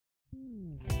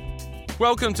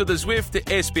Welcome to the Zwift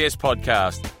SBS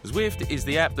podcast. Zwift is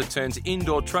the app that turns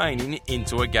indoor training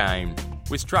into a game.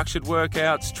 With structured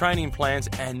workouts, training plans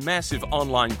and massive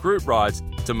online group rides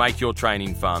to make your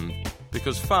training fun.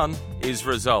 Because fun is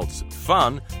results.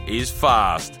 Fun is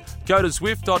fast. Go to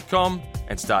Zwift.com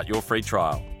and start your free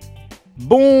trial.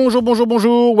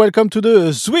 Bonjour. Welcome to the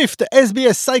Zwift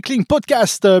SBS Cycling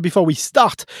Podcast. Before we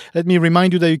start, let me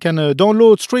remind you that you can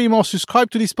download, stream or subscribe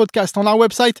to this podcast on our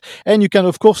website. And you can,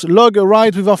 of course, log a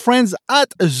ride with our friends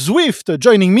at Zwift.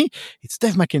 Joining me, it's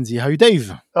Dave McKenzie. How are you,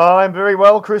 Dave? I'm very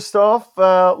well, Christophe.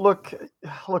 Look,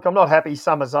 I'm not happy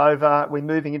summer's over. We're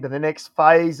moving into the next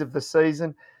phase of the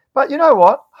season. But you know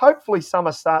what? Hopefully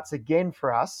summer starts again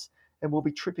for us and we'll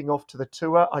be tripping off to the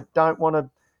tour. I don't want to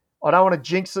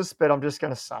jinx us, but I'm just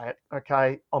going to say it,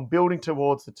 okay? I'm building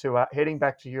towards the tour, heading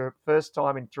back to Europe, first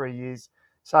time in 3 years.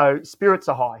 So spirits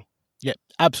are high. Yeah,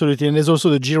 absolutely. And there's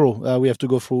also the Giro we have to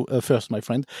go through first, my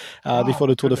friend, before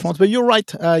the Tour de France. But you're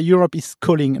right, Europe is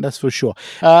calling, that's for sure.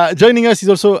 Joining us is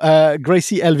also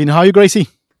Gracie Elvin. How are you, Gracie?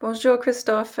 Bonjour,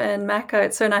 Christophe and Maka.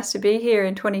 It's so nice to be here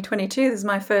in 2022. This is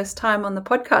my first time on the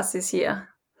podcast this year.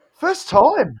 First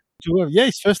time? Yeah,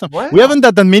 it's first time. Wow. We haven't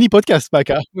had that many podcasts,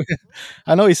 Maka.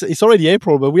 I know it's already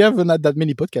April, but we haven't had that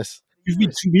many podcasts. We've been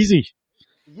too busy.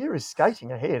 The year is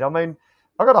skating ahead. I mean,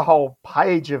 I've got a whole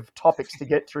page of topics to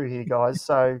get through here, guys.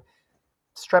 So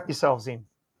strap yourselves in.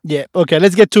 Yeah, okay,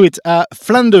 let's get to it.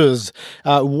 Flanders,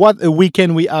 what a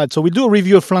weekend we had. So we'll do a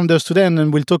review of Flanders today, and then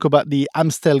we'll talk about the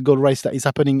Amstel Gold Race that is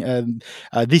happening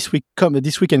this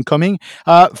weekend coming.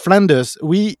 Flanders,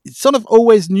 we sort of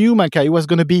always knew, Maka, it was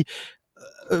going to be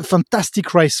a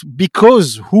fantastic race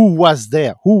because who was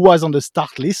there? Who was on the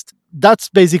start list? That's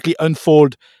basically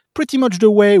unfold pretty much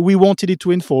the way we wanted it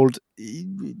to unfold,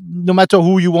 no matter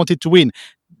who you wanted to win.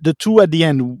 The two at the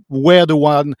end were the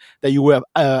one that you were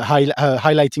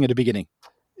highlighting at the beginning.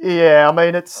 Yeah, I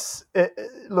mean,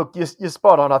 look, you're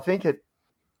spot on. I think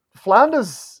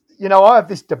Flanders, I have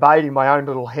this debate in my own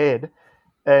little head,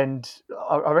 and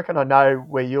I reckon I know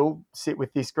where you'll sit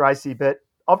with this, Gracie, but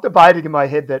I've debated in my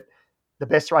head that the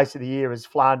best race of the year is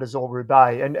Flanders or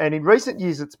Roubaix. And in recent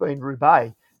years, it's been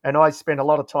Roubaix. And I spent a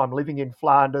lot of time living in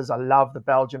Flanders. I love the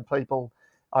Belgian people.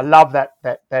 I love that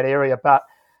area. But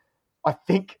I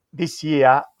think this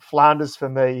year, Flanders for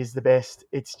me is the best.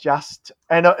 It's just,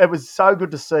 and it was so good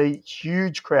to see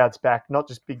huge crowds back, not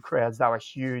just big crowds. They were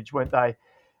huge, weren't they?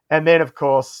 And then, of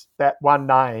course, that one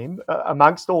name,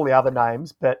 amongst all the other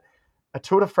names, but a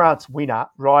Tour de France winner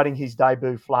riding his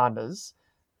debut Flanders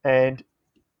and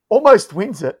almost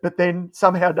wins it, but then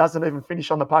somehow doesn't even finish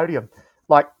on the podium.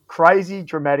 Like crazy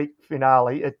dramatic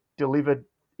finale, it delivered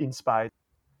in spades.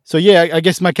 So yeah, I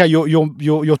guess Maka,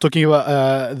 you're talking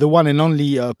about the one and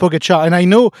only Pogačar, and I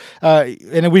know,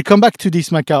 and we'll come back to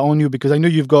this, Maka, on you because I know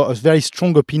you've got a very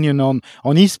strong opinion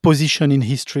on his position in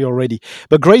history already.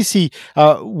 But Gracie,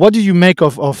 what did you make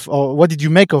of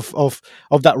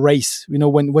that race?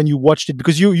 When you watched it,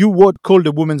 because you would call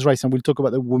the women's race, and we'll talk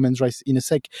about the women's race in a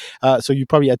sec. So you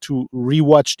probably had to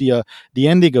rewatch the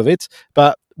ending of it,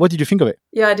 but. What did you think of it?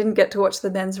 Yeah, I didn't get to watch the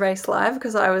men's race live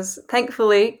because I was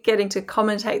thankfully getting to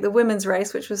commentate the women's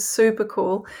race, which was super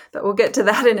cool. But we'll get to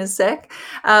that in a sec.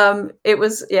 It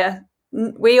was,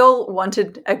 we all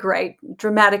wanted a great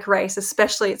dramatic race,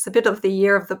 especially it's a bit of the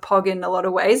year of the Pog in a lot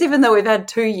of ways, even though we've had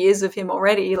 2 years of him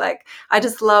already. Like, I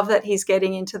just love that he's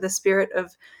getting into the spirit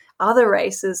of other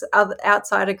races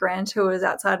outside of Grand Tours,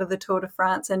 outside of the Tour de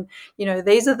France. And,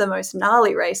 these are the most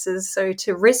gnarly races. So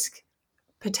to risk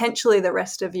potentially the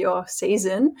rest of your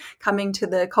season coming to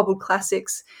the cobbled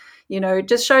classics,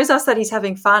 just shows us that he's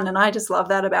having fun. And I just love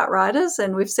that about riders.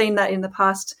 And we've seen that in the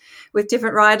past with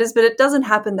different riders, but it doesn't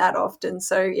happen that often.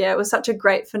 So yeah, it was such a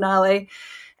great finale.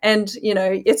 And,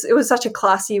 it was such a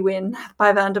classy win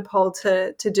by Van der Poel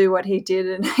to do what he did.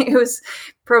 And it was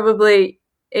probably,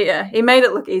 he made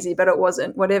it look easy, but it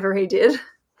wasn't, whatever he did.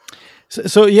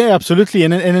 So yeah, absolutely.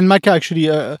 And then Maka, actually,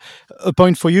 a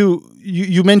point for you.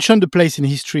 You mentioned the place in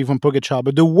history from Pogačar,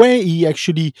 but the way he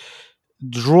actually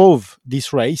drove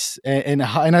this race, and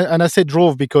I said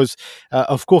drove because,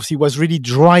 of course, he was really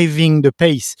driving the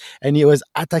pace, and he was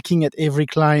attacking at every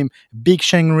climb, big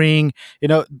Sheng Ring.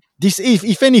 This,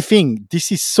 if anything, this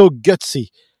is so gutsy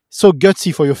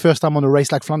for your first time on a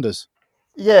race like Flanders.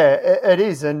 Yeah, it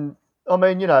is, and. I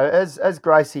mean, as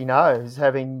Gracie knows,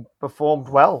 having performed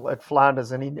well at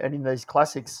Flanders and in these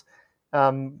classics,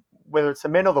 whether it's the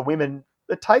men or the women,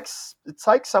 it takes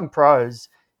some pros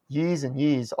years and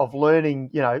years of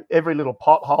learning, every little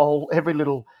pothole, every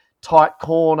little tight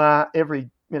corner, every,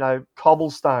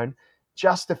 cobblestone,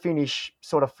 just to finish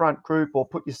sort of front group or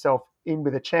put yourself in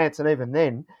with a chance. And even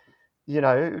then,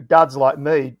 duds like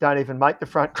me don't even make the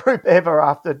front group ever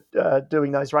after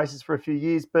doing those races for a few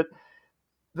years. But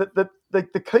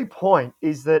the key point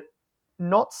is that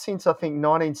not since, I think,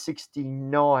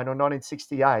 1969 or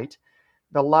 1968,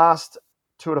 the last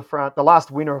Tour de France, the last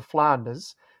winner of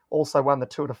Flanders also won the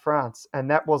Tour de France,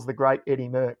 and that was the great Eddie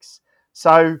Merckx.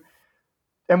 So,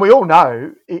 and we all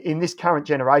know in this current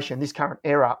generation, this current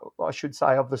era, I should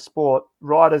say, of the sport,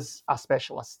 riders are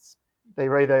specialists.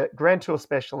 They're either Grand Tour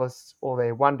specialists or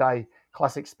they're one-day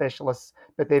classic specialists,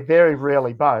 but they're very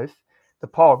rarely both. The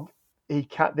Pog,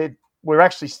 we're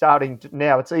actually starting to,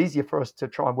 now it's easier for us to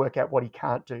try and work out what he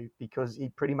can't do because he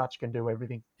pretty much can do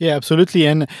everything. Yeah, absolutely.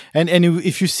 And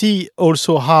if you see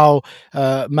also how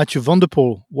Mathieu van der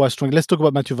Poel was strong, let's talk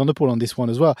about Mathieu van der Poel on this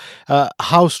one as well.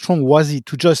 How strong was he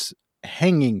to just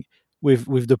hanging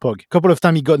with the Pog? A couple of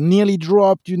times he got nearly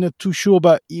dropped, you're not too sure,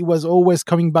 but he was always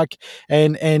coming back.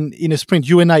 And in a sprint,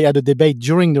 you and I had a debate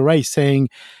during the race saying,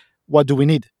 what do we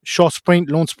need? Short sprint,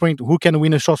 long sprint? Who can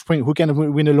win a short sprint? Who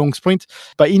can win a long sprint?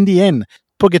 But in the end,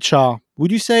 Pogačar,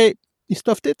 would you say he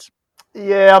stuffed it?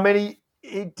 Yeah, I mean,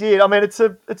 he did. I mean, it's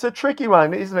a tricky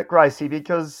one, isn't it, Gracie?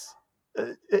 Because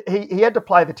he had to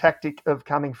play the tactic of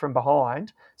coming from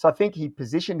behind. So I think he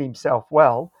positioned himself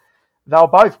well. They were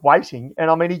both waiting,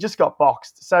 and I mean, he just got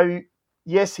boxed. So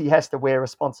yes, he has to wear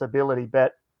responsibility,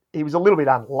 but he was a little bit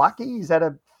unlucky. Is that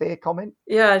a fair comment?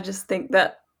 Yeah, I just think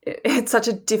that it's such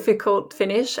a difficult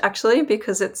finish, actually,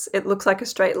 because it looks like a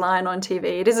straight line on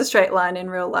TV. It is a straight line in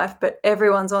real life, but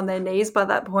everyone's on their knees by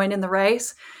that point in the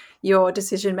race. Your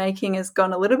decision-making has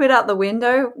gone a little bit out the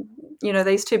window.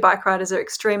 These two bike riders are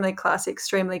extremely classy,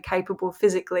 extremely capable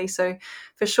physically. So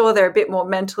for sure, they're a bit more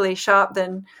mentally sharp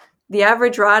than the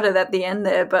average rider at the end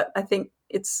there. But I think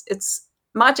it's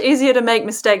much easier to make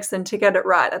mistakes than to get it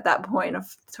right at that point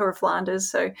of Tour of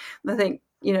Flanders. So I think,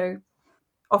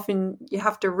 often you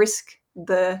have to risk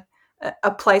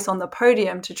a place on the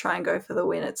podium to try and go for the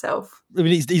win itself. I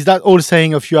mean, is that all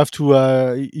saying of you have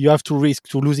to risk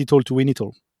to lose it all to win it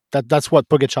all? That's what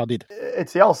Pogačar did.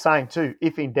 It's the old saying too,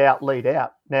 if in doubt, lead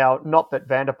out. Now, not that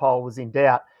Van der Poel was in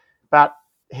doubt, but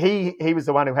he was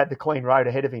the one who had the clean road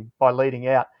ahead of him by leading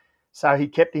out. So he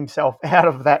kept himself out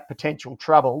of that potential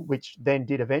trouble, which then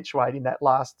did eventuate in that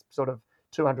last sort of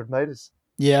 200 metres.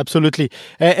 Yeah, absolutely.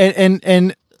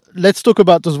 And let's talk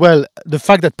about as well the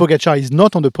fact that Pogačar is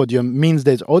not on the podium means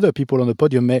there's other people on the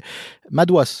podium.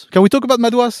 Madouas. Can we talk about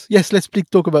Madouas? Yes, let's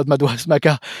talk about Madouas,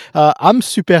 Maka. I'm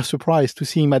super surprised to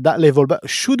see him at that level, but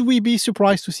should we be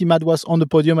surprised to see Madouas on the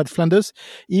podium at Flanders?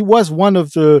 He was one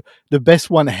of the best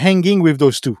one hanging with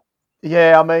those two.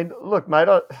 Yeah, I mean, look, mate,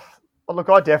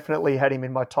 I definitely had him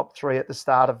in my top three at the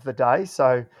start of the day,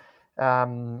 so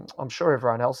I'm sure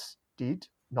everyone else did.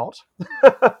 Not.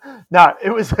 No, it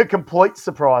was a complete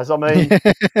surprise. I mean,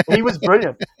 he was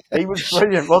brilliant. He was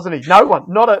brilliant, wasn't he? No one,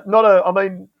 not a, I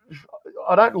mean,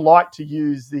 I don't like to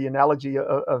use the analogy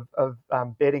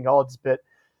of betting odds, but,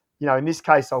 in this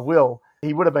case I will.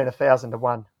 He would have been 1,000 to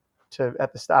 1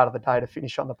 at the start of the day to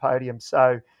finish on the podium.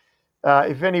 So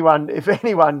if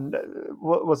anyone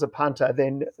was a punter,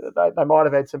 then they might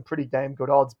have had some pretty damn good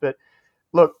odds. But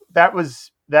look, that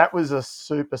was a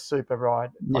super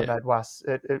ride by Madouas.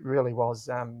 It really was.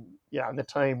 And the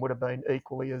team would have been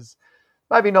equally as,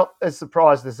 maybe not as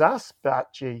surprised as us,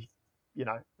 but gee,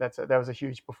 that was a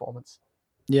huge performance.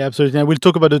 Yeah, absolutely. And we'll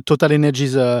talk about the Total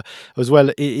Energies as well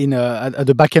at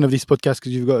the back end of this podcast,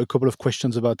 because you've got a couple of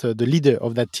questions about the leader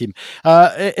of that team.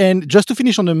 And just to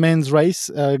finish on the men's race,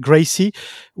 Gracie,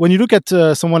 when you look at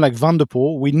someone like Van der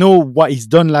Poel, we know what he's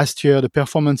done last year, the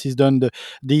performance he's done,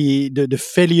 the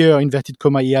failure, inverted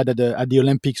comma, he had at the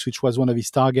Olympics, which was one of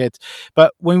his targets.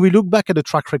 But when we look back at the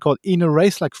track record in a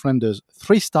race like Flanders,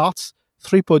 3 starts,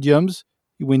 3 podiums,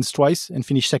 he wins twice and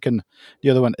finish second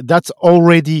the other one. That's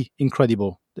already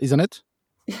incredible, isn't it?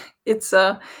 It's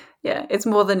it's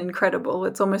more than incredible.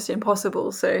 It's almost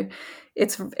impossible. So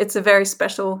it's a very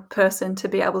special person to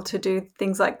be able to do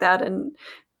things like that. And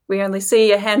we only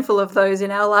see a handful of those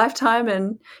in our lifetime.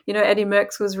 And, Eddie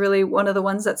Merckx was really one of the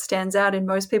ones that stands out in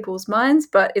most people's minds.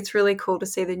 But it's really cool to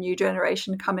see the new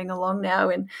generation coming along now.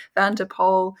 And Van der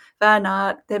Poel, Van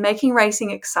Aert, they're making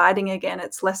racing exciting again.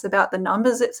 It's less about the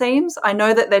numbers, it seems. I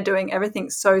know that they're doing everything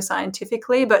so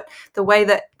scientifically, but the way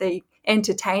that they're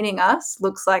entertaining us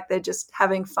looks like they're just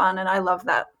having fun. And I love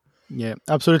that. Yeah,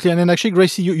 absolutely. And then actually,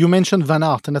 Gracie, you mentioned Van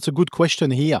Aert, and that's a good question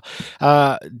here.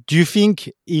 Do you think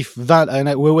if we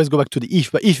always go back to the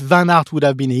but if Van Aert would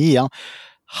have been here,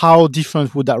 how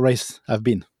different would that race have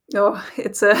been? Oh,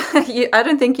 I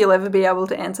don't think you'll ever be able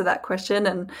to answer that question.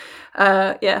 And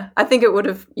I think it would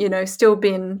have, still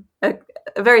been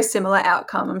a very similar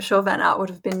outcome. I'm sure Van Aert would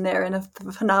have been there in the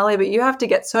finale, but you have to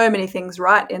get so many things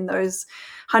right in those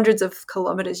hundreds of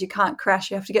kilometers. You can't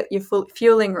crash. You have to get your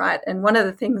fueling right. And one of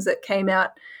the things that came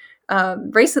out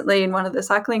recently in one of the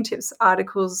Cycling Tips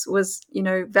articles was,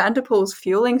 Van der Poel's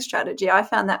fueling strategy. I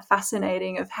found that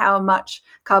fascinating, of how much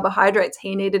carbohydrates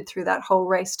he needed through that whole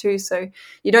race too. So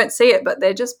you don't see it, but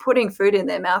they're just putting food in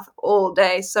their mouth all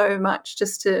day, so much,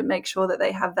 just to make sure that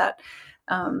they have that,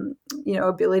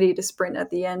 ability to sprint at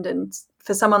the end. And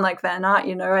for someone like Van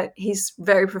Aert, he's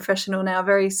very professional now,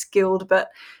 very skilled, but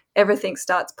everything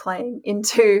starts playing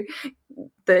into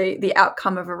the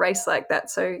outcome of a race like that.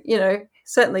 So,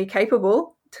 certainly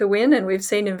capable to win, and we've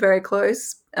seen him very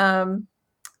close.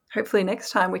 Hopefully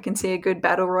next time we can see a good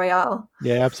battle royale.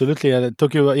 Yeah, absolutely.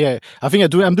 Tokyo, I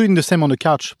think I'm doing the same on the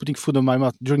couch, putting food on my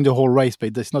mouth during the whole race,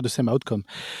 but it's not the same outcome.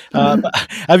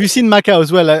 Have you seen Macca as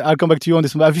well? I'll come back to you on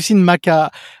this one. Have you seen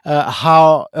Macca,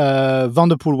 how Van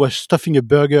der Poel was stuffing a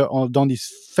burger down his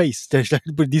face, let's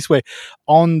put it this way,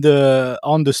 on the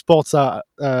Sporza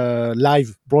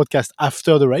live broadcast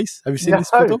after the race? Have you seen this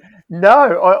photo?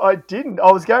 No, I didn't.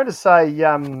 I was going to say,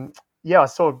 I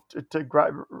saw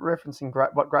referencing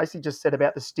what Gracie just said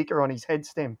about the sticker on his head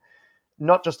stem,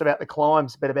 not just about the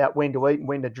climbs, but about when to eat and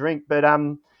when to drink. But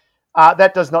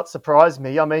that does not surprise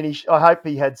me. I mean, I hope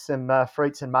he had some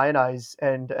frites and mayonnaise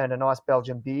and a nice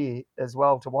Belgian beer as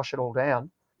well to wash it all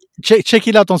down. Check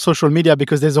it out on social media,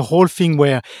 because there's a whole thing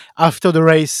where after the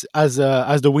race, as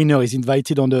the winner is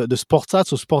invited on the Sporza,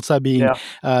 so Sporza being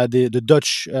the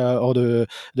Dutch or the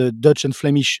Dutch and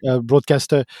Flemish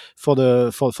broadcaster for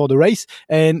the race,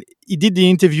 and he did the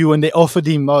interview, and they offered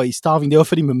him, he's starving, they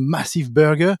offered him a massive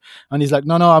burger, and he's like,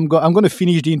 no, I'm going to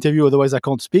finish the interview, otherwise I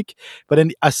can't speak. But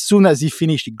then as soon as he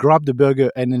finished, he grabbed the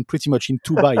burger and then pretty much in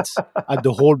 2 bites had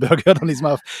the whole burger on his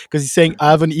mouth, because he's saying,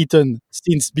 I haven't eaten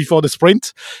since before the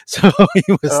sprint. So he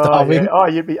was starving.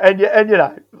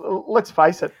 Let's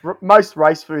face it, most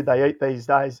race food they eat these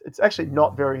days, it's actually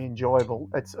not very enjoyable.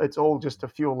 It's all just to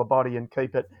fuel the body and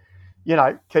keep it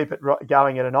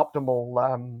going at an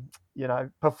optimal,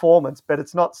 performance. But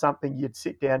it's not something you'd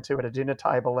sit down to at a dinner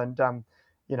table and,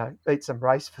 eat some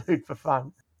race food for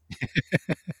fun.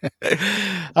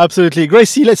 Absolutely.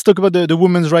 Gracie, let's talk about the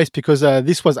women's race, because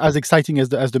this was as exciting as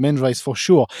the men's race for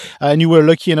sure. And you were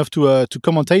lucky enough to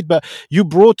commentate, but you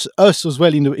brought us as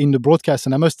well in the broadcast.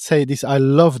 And I must say this, I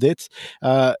loved it.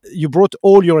 You brought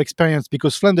all your experience,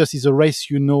 because Flanders is a race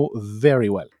you know very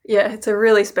well. Yeah, it's a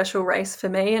really special race for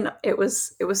me, and it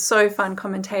was so fun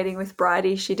commentating with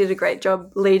Bridie. She did a great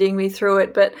job leading me through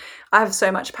it, but I have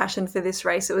so much passion for this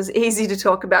race. It was easy to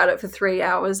talk about it for 3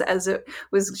 hours as it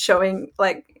was showing,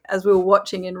 as we were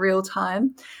watching in real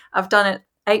time. I've done it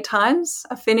 8 times.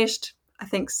 I finished, I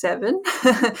think, 7.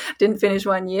 Didn't finish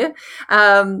 1 year.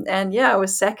 I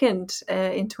was second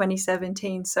in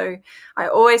 2017. So I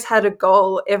always had a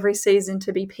goal every season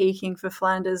to be peaking for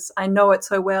Flanders. I know it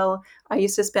so well. I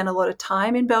used to spend a lot of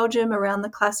time in Belgium around the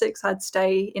classics. I'd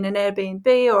stay in an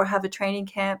Airbnb or have a training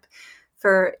camp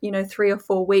for, 3 or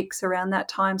 4 weeks around that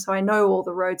time. So I know all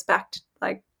the roads back to,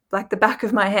 like the back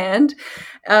of my hand.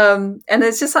 And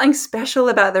there's just something special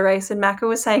about the race. And Macca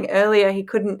was saying earlier he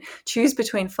couldn't choose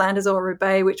between Flanders or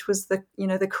Roubaix, which was the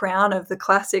crown of the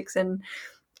classics. And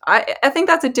I think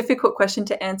that's a difficult question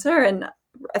to answer. And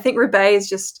I think Roubaix is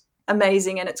just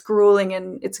amazing, and it's grueling,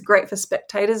 and it's great for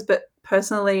spectators. But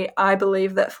personally, I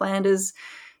believe that Flanders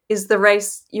is the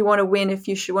race you want to win if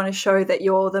you want to show that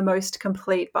you're the most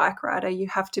complete bike rider. You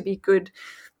have to be good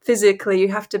physically, you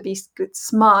have to be good,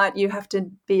 smart, you have to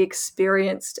be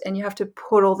experienced, and you have to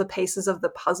put all the pieces of the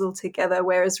puzzle together,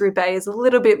 whereas Roubaix is a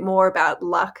little bit more about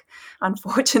luck,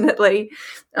 unfortunately.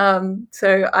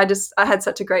 So I had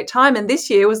such a great time. And this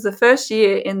year was the first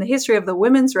year in the history of the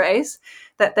women's race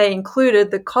that they included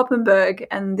the Koppenberg.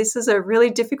 And this is a really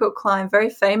difficult climb,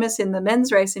 very famous in the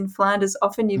men's race in Flanders.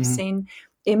 Often you've seen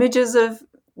images of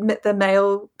the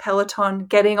male peloton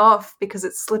getting off because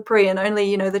it's slippery, and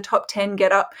only the top 10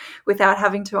 get up without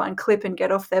having to unclip and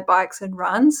get off their bikes and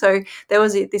run. So there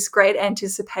was this great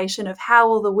anticipation of how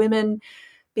will the women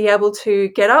be able to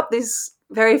get up this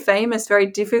very famous, very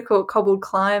difficult cobbled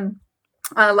climb.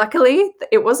 Luckily,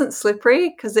 it wasn't slippery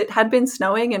because it had been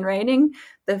snowing and raining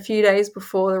the few days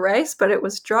before the race, but it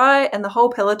was dry, and the whole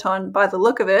peloton, by the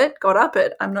look of it, got up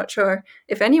it. I'm not sure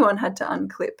if anyone had to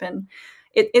unclip, and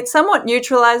it somewhat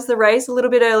neutralized the race a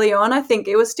little bit early on. I think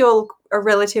it was still a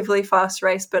relatively fast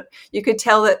race, but you could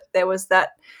tell that there was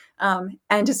that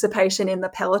anticipation in the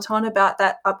peloton about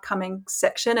that upcoming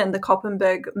section, and the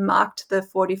Koppenberg marked the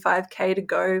 45k to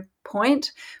go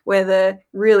point where the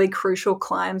really crucial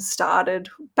climbs started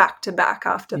back to back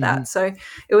after that. So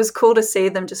it was cool to see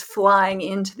them just flying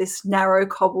into this narrow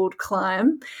cobbled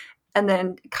climb and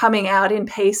then coming out in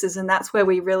pieces, and that's where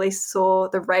we really saw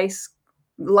the race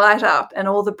light up and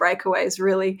all the breakaways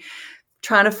really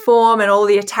trying to form and all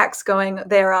the attacks going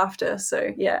thereafter.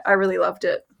 So yeah, I really loved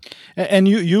it. And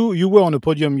you were on the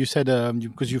podium, you said,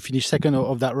 because you finished second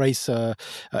of that race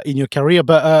in your career.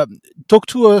 But talk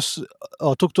to us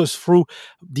through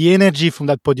the energy from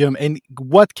that podium, and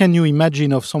what can you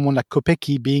imagine of someone like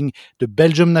Kopecky being the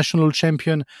Belgium national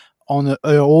champion on her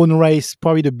own race,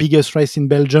 probably the biggest race in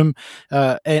Belgium,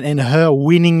 and her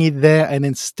winning it there and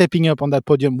then stepping up on that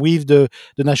podium with the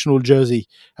national jersey.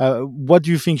 What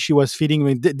do you think she was feeling? I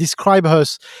mean, describe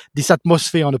us this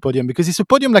atmosphere on the podium, because it's a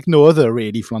podium like no other,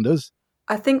 really, Flanders.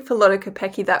 I think for Lotte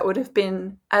Kopecky, that would have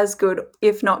been as good,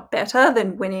 if not better,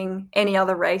 than winning any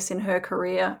other race in her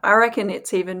career. I reckon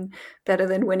it's even better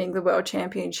than winning the World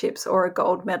Championships or a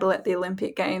gold medal at the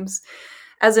Olympic Games.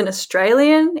 As an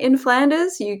Australian in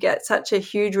Flanders, you get such a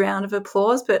huge round of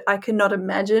applause, but I could not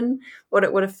imagine what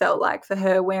it would have felt like for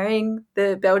her wearing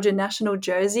the Belgian national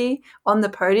jersey on the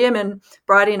podium. And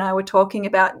Bridie and I were talking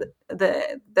about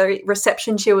the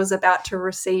reception she was about to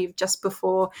receive just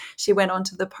before she went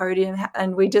onto the podium,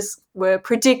 and we just were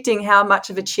predicting how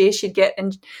much of a cheer she'd get.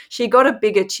 And she got a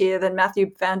bigger cheer than Mathieu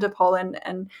van der Poel,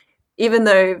 and even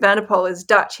though Van der Poel is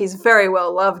Dutch, he's very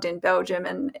well loved in Belgium.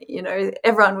 And, you know,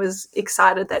 everyone was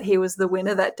excited that he was the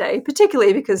winner that day,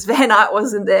 particularly because Van Aert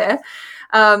wasn't there.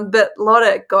 But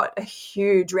Lotte got a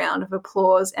huge round of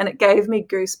applause, and it gave me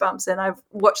goosebumps. And I've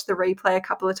watched the replay a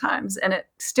couple of times, and it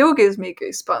still gives me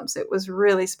goosebumps. It was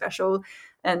really special.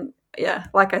 And yeah,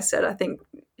 like I said, I think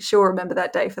she'll remember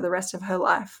that day for the rest of her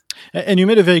life. And you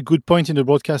made a very good point in the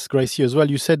broadcast, Gracie, as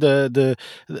well. You said the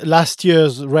last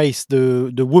year's race,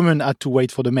 the women had to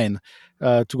wait for the men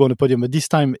to go on the podium, but this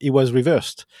time it was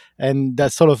reversed, and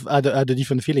that sort of had a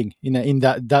different feeling in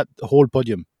that whole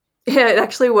podium. Yeah, it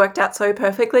actually worked out so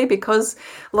perfectly because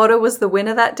Lotte was the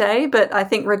winner that day. But I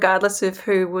think regardless of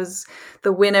who was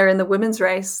the winner in the women's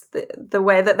race, the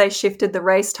way that they shifted the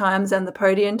race times and the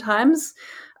podium times,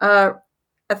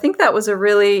 I think that was a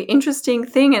really interesting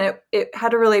thing, and it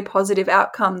had a really positive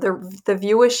outcome. The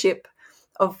viewership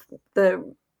of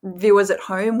the viewers at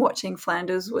home watching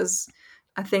Flanders was,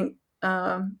 I think,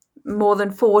 more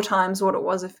than 4 times what it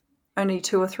was only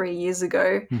 2 or 3 years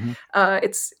ago.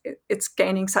 It's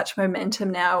gaining such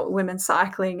momentum now, women's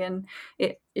cycling, and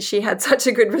she had such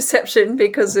a good reception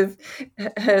because of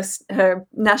her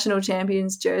national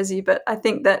champions jersey. But I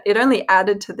think that it only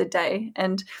added to the day.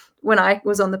 And when I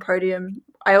was on the podium,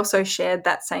 I also shared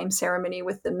that same ceremony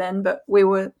with the men, but we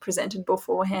were presented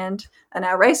beforehand and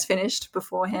our race finished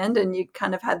beforehand, and you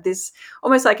kind of had this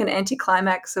almost like an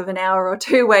anticlimax of an hour or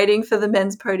 2 waiting for the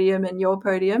men's podium and your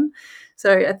podium.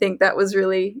 So I think that was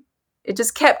really, it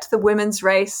just kept the women's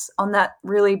race on that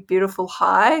really beautiful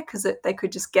high because they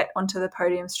could just get onto the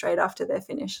podium straight after their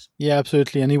finish. Yeah,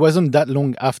 absolutely. And it wasn't that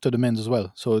long after the men's as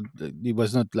well. So it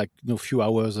was not like few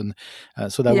hours. And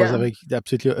so that was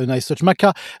absolutely a nice touch.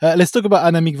 Maka, let's talk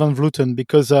about Annemiek van Vleuten,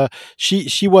 because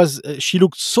she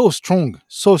looked so strong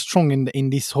in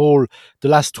this whole, the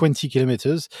last 20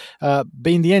 kilometers. But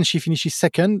in the end, she finishes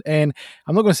second. And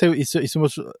I'm not going to say it's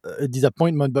almost a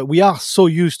disappointment, but we are so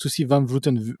used to see Van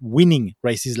Vleuten winning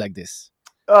races like this.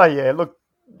 Oh yeah, look,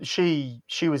 she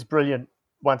was brilliant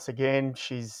once again.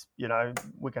 She's,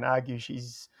 we can argue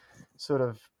she's sort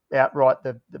of outright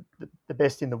the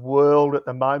best in the world at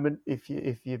the moment if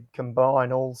you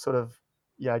combine all sort of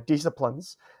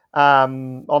disciplines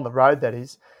on the road, that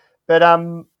is. But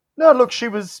no, look, she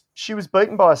was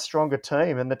beaten by a stronger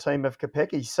team, and the team of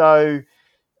Kopecky. So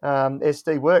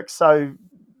SD Works. So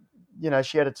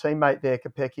she had a teammate there,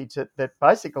 Kopecky, that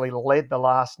basically led the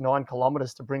last 9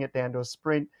 kilometres to bring it down to a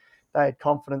sprint. They had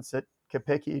confidence that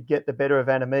Kopecky would get the better of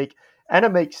Annemiek.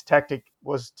 Annemiek's tactic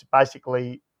was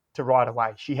to ride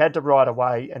away. She had to ride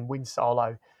away and win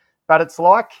solo. But it's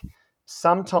like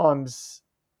sometimes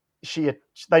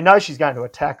they know she's going to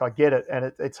attack. I get it.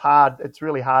 And it's hard. It's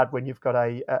really hard when you've got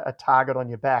a target on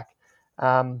your back.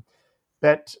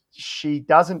 But she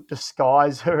doesn't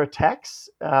disguise her attacks.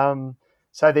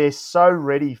 So they're so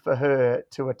ready for her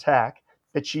to attack,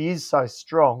 but she is so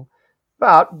strong.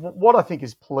 But what I think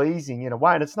is pleasing in a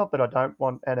way, and it's not that I don't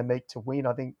want Annemiek to win.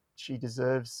 I think she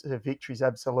deserves her victories,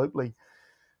 absolutely.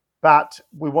 But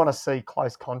we want to see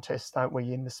close contests, don't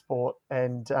we, in the sport?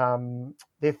 And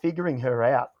they're figuring her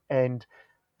out. And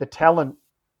the talent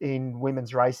in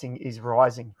women's racing is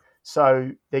rising.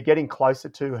 So they're getting closer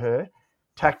to her.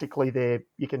 Tactically,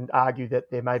 you can argue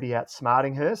that they're maybe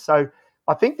outsmarting her. So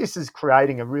I think this is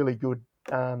creating a really good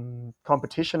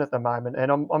competition at the moment.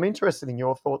 And I'm interested in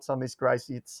your thoughts on this,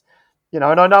 Gracie. It's, and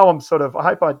I know I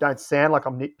hope I don't sound like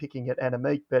I'm nitpicking at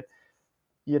Annemiek, but,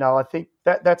 I think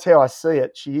that's how I see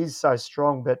it. She is so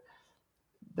strong, but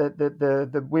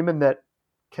the women that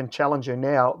can challenge her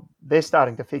now, they're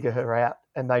starting to figure her out,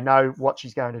 and they know what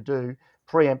she's going to do,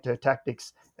 preempt her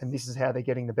tactics, and this is how they're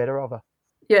getting the better of her.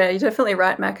 Yeah, you're definitely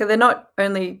right, Macca. They're not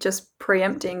only just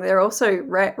preempting, they're also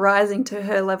rising to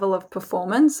her level of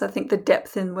performance. I think the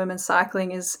depth in women's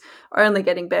cycling is only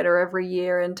getting better every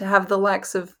year, and to have the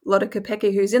likes of Lotte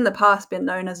Kopecky, who's in the past been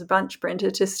known as a bunch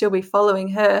sprinter, to still be following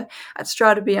her at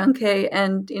Strade Bianche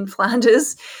and in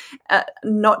Flanders,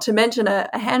 not to mention a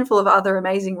handful of other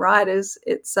amazing riders,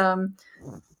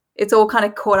 it's all kind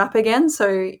of caught up again.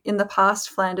 So in the past,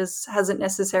 Flanders hasn't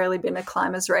necessarily been a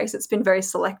climbers race. It's been very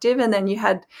selective. And then you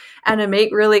had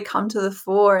Annemiek really come to the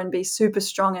fore and be super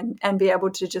strong and be able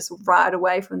to just ride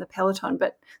away from the peloton.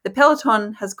 But the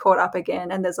peloton has caught up again,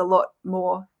 and there's a lot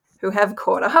more who have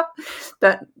caught up.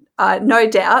 But no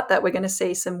doubt that we're going to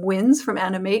see some wins from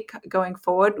Annemiek going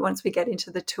forward once we get into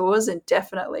the tours, and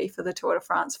definitely for the Tour de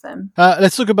France Femme.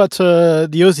 Let's talk about the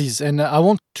Aussies, and I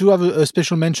want to have a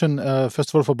special mention, first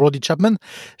of all, for Brodie Chapman.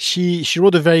 She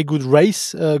rode a very good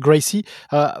race, Gracie.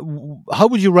 How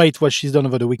would you rate what she's done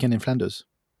over the weekend in Flanders?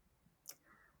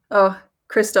 Oh,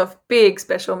 Christophe, big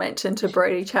special mention to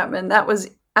Brodie Chapman. That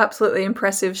was absolutely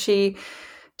impressive. She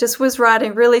just was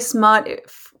riding really smart.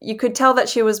 You could tell that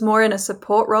she was more in a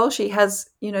support role. She has,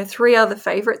 3 other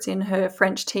favourites in her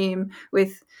French team,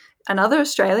 with another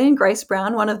Australian, Grace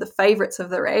Brown, one of the favourites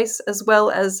of the race, as well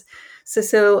as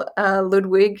Cecile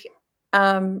Ludwig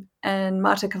and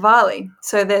Marta Cavalli.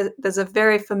 So there's a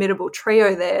very formidable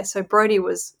trio there. So Brodie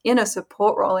was in a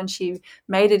support role, and she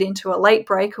made it into a late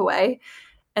breakaway.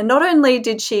 And not only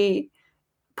did she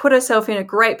put herself in a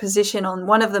great position on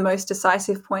one of the most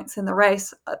decisive points in the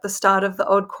race at the start of the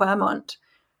Haute Quermont,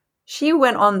 she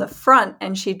went on the front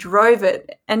and she drove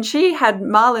it. And she had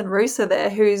Marlon Russa there,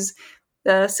 who's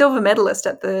the silver medalist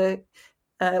at the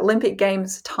Olympic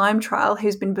Games time trial,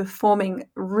 who's been performing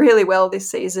really well this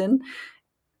season.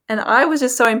 And I was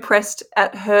just so impressed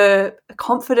at her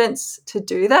confidence to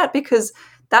do that, because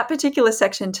that particular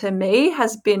section to me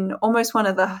has been almost one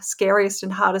of the scariest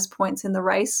and hardest points in the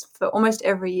race for almost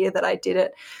every year that I did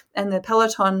it. And the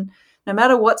peloton, no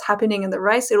matter what's happening in the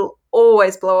race, it'll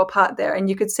always blow apart there. And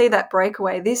you could see that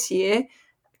breakaway this year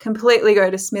completely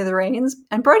go to smithereens.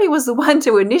 And Brodie was the one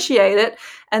to initiate it.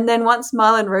 And then once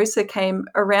Marlon Russa came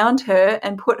around her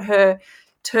and put her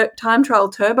time trial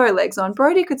turbo legs on,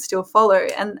 Brodie could still follow.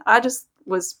 And I just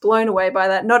was blown away by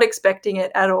that, not expecting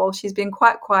it at all. She's been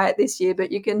quite quiet this year,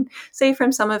 but you can see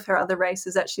from some of her other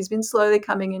races that she's been slowly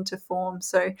coming into form.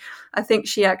 So I think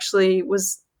she actually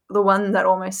was the one that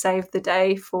almost saved the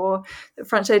day for the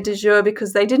Français du Jour,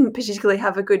 because they didn't particularly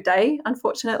have a good day,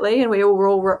 unfortunately, and we all were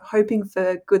all hoping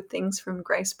for good things from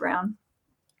Grace Brown.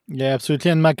 Yeah,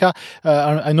 absolutely. And Maka,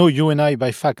 I know you and I,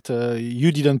 by fact,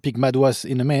 you didn't pick Madouas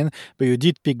in the main, but you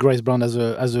did pick Grace Brown as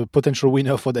a potential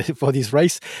winner for this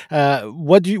race.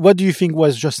 What do you think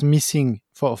was just missing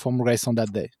from Grace on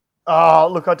that day? Oh,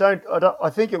 look, I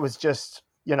think it was just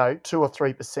 2 or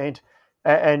 3%,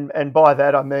 and by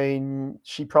that I mean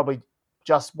she probably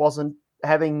just wasn't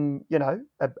having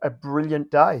a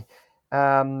brilliant day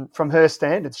from her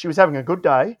standards. She was having a good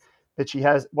day, but she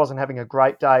wasn't having a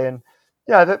great day. And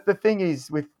the thing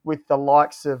is with the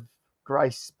likes of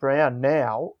Grace Brown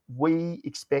now, we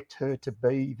expect her to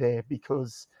be there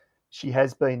because she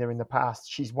has been there in the past.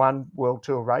 She's won World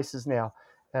Tour races now,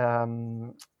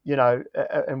 and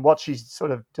what she's sort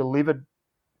of delivered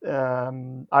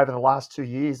over the last 2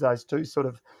 years, those 2 sort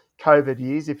of COVID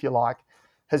years, if you like,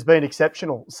 has been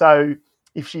exceptional. So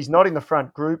if she's not in the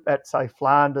front group at, say,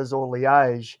 Flanders or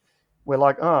Liège, we're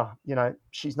like,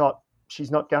 she's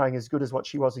not going as good as what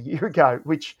she was a year ago,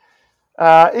 which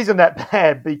isn't that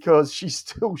bad because she's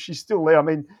still there. I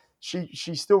mean,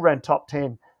 she still ran top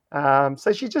 10.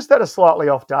 So she just had a slightly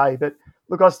off day. But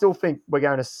look, I still think we're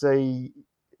going to see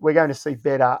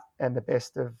better and the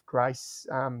best of Grace,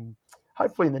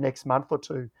 hopefully in the next month or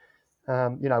two.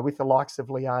 With the likes of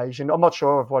Liège, and I'm not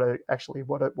sure of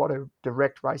what a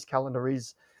direct race calendar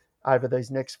is over these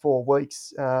next 4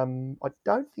 weeks. I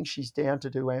don't think she's down to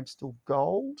do Amstel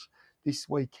Gold this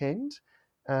weekend,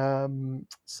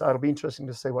 so it'll be interesting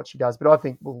to see what she does. But I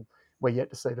think we're yet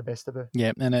to see the best of her.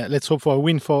 Yeah, and let's hope for a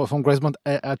win from Grace Brown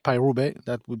at Paris-Roubaix.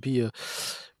 That would be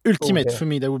ultimate for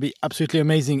me. That would be absolutely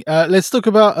amazing. Let's talk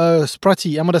about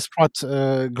Amanda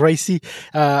Spratt, Gracie.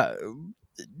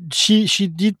 she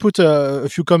did put a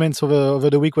few comments over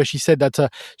the week where she said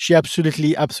that she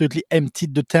absolutely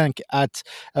emptied the tank at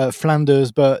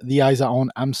Flanders, but the eyes are on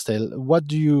Amstel. What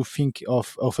do you think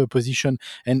of her position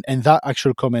and that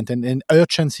actual comment and her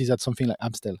chances at something like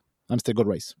Amstel Gold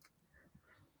Race?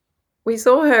 We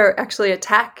saw her actually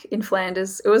attack in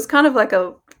Flanders. It was kind of like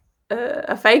a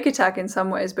fake attack in some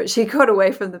ways, but she got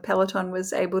away from the peloton,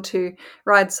 was able to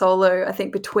ride solo, I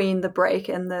think, between the break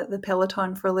and the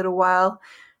peloton for a little while.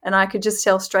 And I could just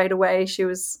tell straight away she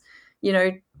was,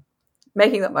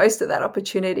 making the most of that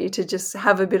opportunity to just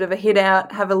have a bit of a hit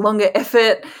out, have a longer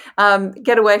effort,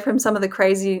 get away from some of the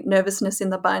crazy nervousness in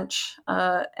the bunch,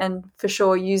 and for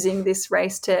sure using this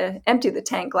race to empty the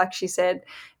tank, like she said,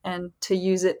 and to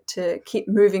use it to keep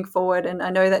moving forward. And I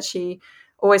know that she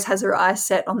always has her eyes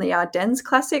set on the Ardennes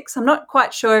Classics. I'm not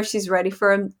quite sure if she's ready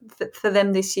for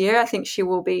them this year. I think she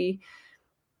will be,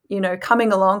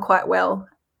 coming along quite well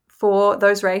for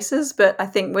those races, but I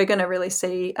think we're going to really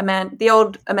see the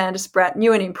old Amanda Spratt,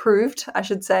 new and improved, I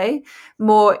should say,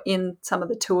 more in some of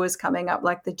the tours coming up,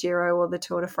 like the Giro or the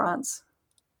Tour de France.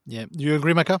 Yeah, do you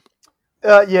agree, Macca?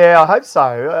 Yeah, I hope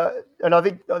so. And I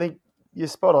think you're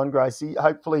spot on, Gracie.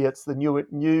 Hopefully, it's the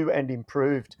new and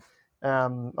improved.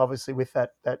 Obviously, with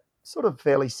that sort of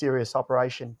fairly serious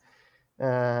operation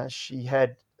she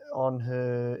had on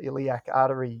her iliac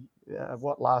artery,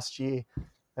 last year.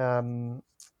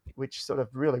 Which sort of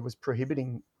really was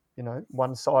prohibiting,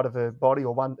 one side of her body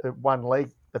or one leg,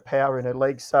 the power in her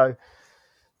legs. So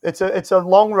it's a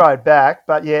long road back,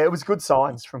 but yeah, it was good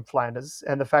signs from Flanders,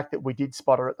 and the fact that we did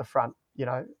spot her at the front,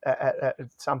 at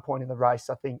some point in the race.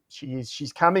 I think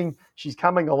she's coming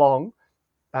along.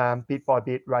 Bit by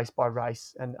bit, race by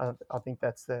race, and I think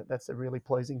that's a really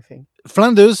pleasing thing.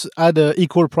 Flanders had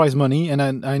equal prize money, and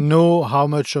I know how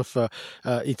much of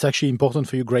it's actually important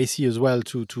for you, Gracie, as well,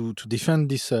 to defend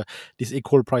this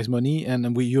equal prize money.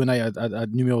 And you and I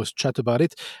had numerous chat about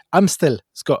it.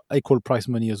 Amstel's got equal prize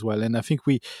money as well, and I think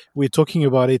we're talking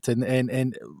about it.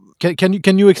 And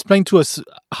can you explain to us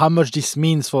how much this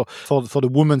means for the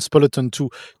women's peloton to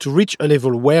reach a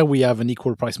level where we have an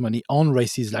equal prize money on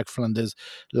races like Flanders,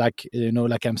 like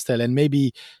Amstel, and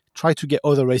maybe try to get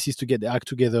other races to get the act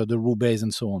together, the Roubaix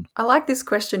and so on? I like this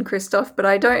question, Christophe, but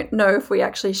I don't know if we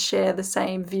actually share the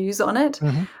same views on it.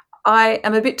 Mm-hmm. I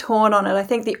am a bit torn on it. I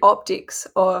think the optics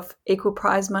of equal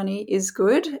prize money is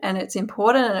good and it's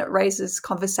important, and it raises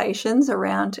conversations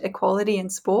around equality in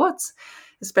sports,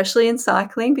 especially in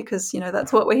cycling, because,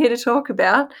 that's what we're here to talk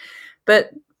about.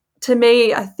 But to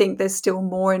me, I think there's still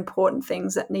more important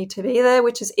things that need to be there,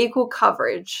 which is equal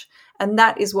coverage. And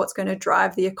that is what's going to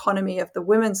drive the economy of the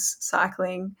women's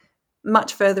cycling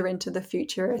much further into the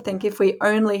future. I think if we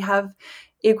only have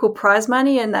equal prize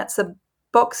money and that's a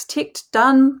box ticked,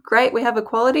 done, great, we have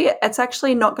equality, it's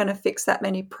actually not going to fix that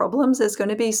many problems. There's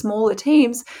going to be smaller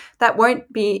teams that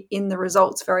won't be in the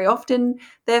results very often.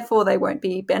 Therefore, they won't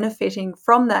be benefiting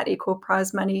from that equal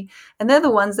prize money. And they're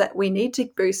the ones that we need to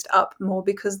boost up more,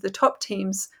 because the top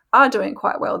teams are doing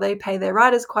quite well. They pay their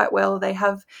riders quite well. They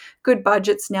have good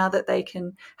budgets now that they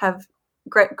can have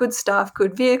good staff,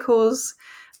 good vehicles,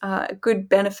 good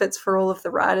benefits for all of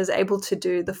the riders, able to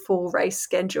do the full race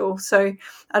schedule. So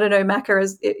I don't know,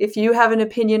 Macca, if you have an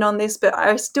opinion on this, but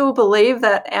I still believe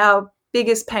that our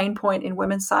biggest pain point in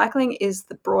women's cycling is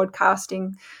the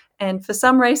broadcasting. And for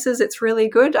some races, it's really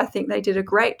good. I think they did a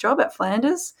great job at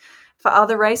Flanders. For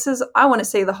other races, I want to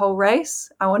see the whole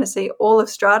race. I want to see all of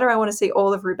Strada. I want to see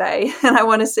all of Roubaix. And I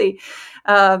want to see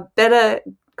better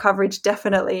coverage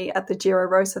definitely at the Giro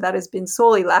Rosa. That has been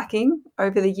sorely lacking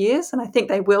over the years. And I think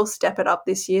they will step it up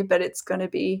this year, but it's going to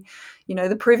be,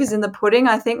 the proof is in the pudding,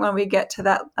 I think, when we get to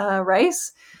that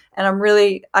race. And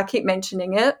I keep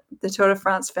mentioning it, the Tour de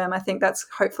France Femme. I think that's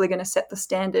hopefully going to set the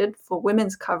standard for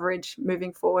women's coverage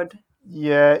moving forward.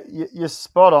 Yeah, you're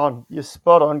spot on. You're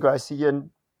spot on, Gracie. And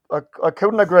I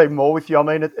couldn't agree more with you. I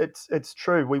mean, it's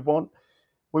true. We want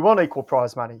equal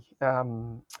prize money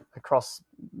across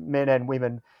men and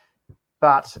women,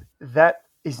 but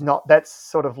that's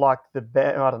sort of like I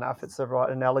don't know if it's the right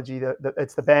analogy,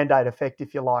 it's the Band-Aid effect,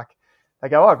 if you like. They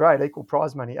go, oh, great, equal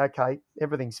prize money. Okay,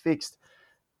 everything's fixed.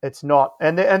 It's not.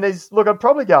 And there's, look, I'd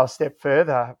probably go a step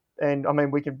further. And I mean,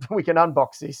 we can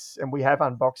unbox this, and we have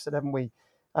unboxed it, haven't we,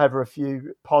 over a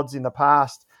few pods in the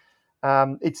past.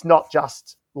 It's not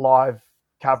just live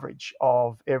coverage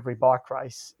of every bike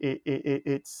race.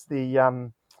 It's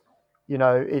the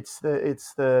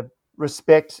it's the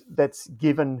respect that's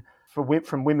given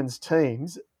from women's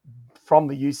teams from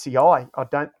the UCI. I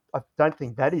don't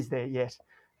think that is there yet.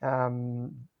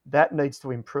 That needs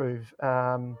to improve.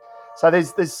 So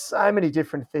there's so many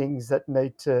different things that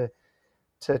need to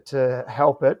to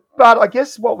help it. But I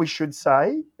guess what we should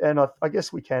say, and I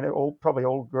guess we can probably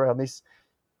all agree on this,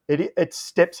 it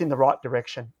steps in the right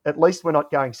direction. At least we're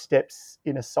not going steps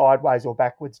in a sideways or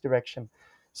backwards direction.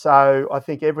 So I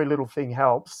think every little thing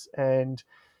helps. And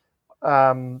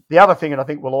the other thing, and I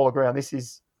think we'll all agree on this,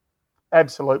 is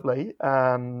absolutely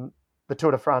the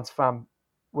Tour de France Femme.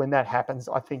 When that happens,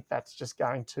 I think that's just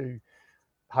going to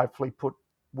hopefully put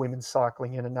women's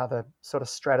cycling in another sort of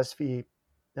stratosphere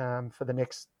for the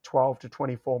next 12 to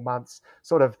 24 months,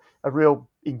 sort of a real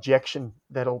injection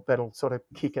that'll sort of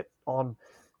kick it onto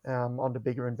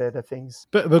bigger and better things.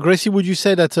 But Gracie, would you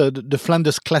say that the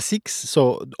Flanders Classics,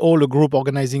 so all a group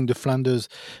organizing the Flanders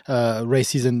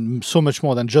races and so much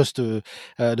more than just the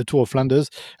Tour of Flanders,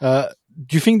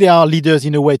 do you think they are leaders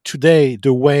in a way today,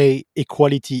 the way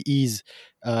equality is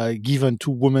given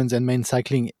to women's and men's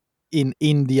cycling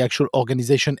in the actual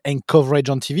organization and coverage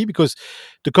on TV? Because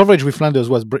the coverage with Flanders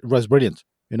was brilliant,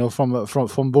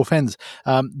 from both ends.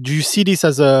 Do you see this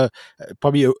as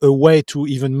probably a way to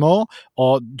even more,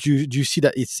 or do you see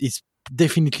that it's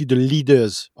definitely the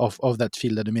leaders of that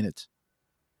field at the minute?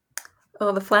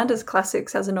 Well, the Flanders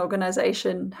Classics as an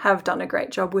organisation have done a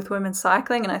great job with women's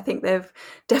cycling, and I think they've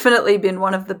definitely been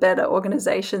one of the better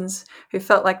organisations who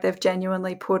felt like they've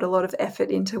genuinely put a lot of effort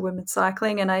into women's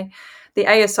cycling. And the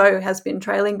ASO has been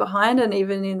trailing behind, and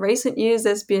even in recent years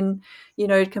there's been,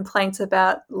 complaints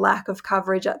about lack of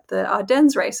coverage at the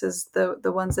Ardennes races,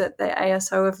 the ones that the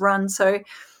ASO have run. So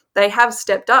they have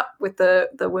stepped up with the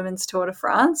Women's Tour de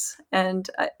France, and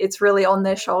it's really on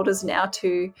their shoulders now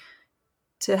to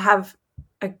have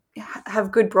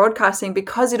good broadcasting,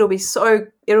 because it'll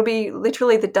be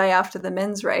literally the day after the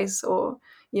men's race, or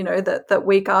that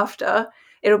week after.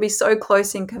 It'll be so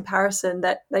close in comparison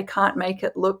that they can't make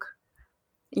it look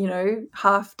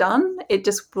half done. It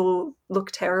just will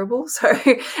look terrible. So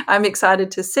I'm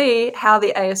excited to see how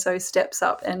the ASO steps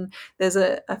up, and there's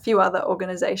a few other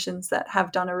organisations that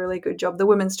have done a really good job. The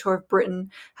Women's Tour of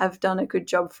Britain have done a good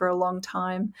job for a long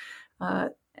time,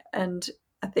 and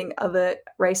I think other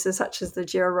races such as the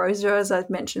Giro Rosa, as I've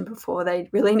mentioned before, they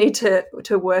really need to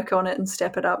work on it and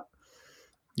step it up.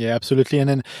 Yeah, absolutely. And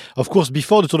then, of course,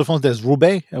 before the Tour de France, there's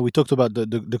Roubaix. We talked about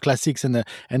the classics and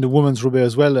the women's Roubaix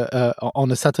as well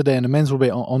on a Saturday, and the men's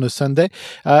Roubaix on a Sunday.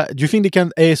 Do you think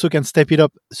ASO can step it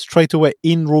up straight away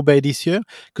in Roubaix this year?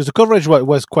 Because the coverage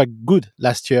was quite good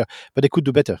last year, but they could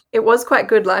do better. It was quite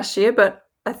good last year, but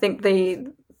I think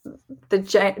the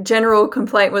general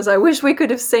complaint was, I wish we could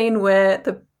have seen where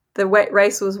the wet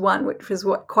race was won, which was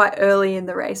quite early in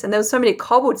the race. And there was so many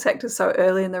cobbled sectors so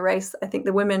early in the race. I think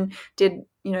the women did,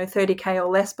 30K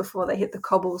or less before they hit the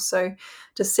cobbles. So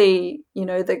to see,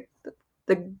 the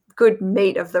good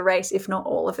meat of the race, if not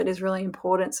all of it, is really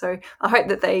important. So I hope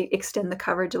that they extend the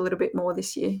coverage a little bit more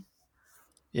this year.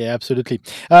 Yeah, absolutely.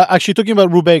 Actually, talking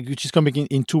about Roubaix, which is coming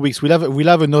in 2 weeks, we'll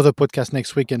have another podcast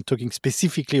next week and talking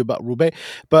specifically about Roubaix.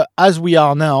 But as we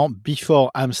are now before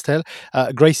Amstel,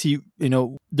 Gracie,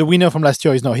 the winner from last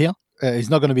year is not here.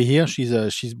 Is not going to be here.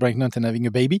 She's pregnant and having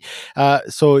a baby.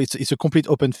 So it's a complete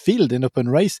open field and open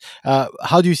race.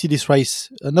 How do you see this race?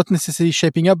 Not necessarily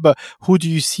shaping up, but who do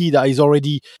you see that is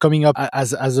already coming up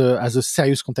as a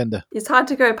serious contender? It's hard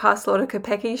to go past Lotte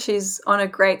Kopecky. She's on a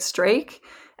great streak,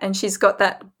 and she's got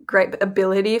that great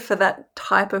ability for that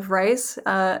type of race.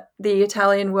 The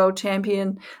Italian world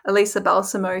champion, Elisa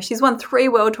Balsamo, she's won 3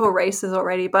 World Tour races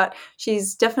already, but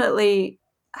she's definitely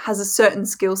has a certain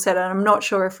skill set, and I'm not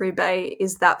sure if Roubaix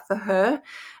is that for her.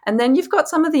 And then you've got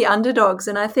some of the underdogs,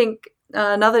 and I think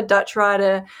another Dutch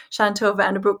rider, Chantal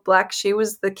van der Broek-Black, she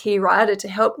was the key rider to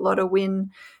help Lotte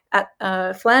win at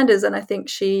Flanders, and I think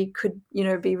she could,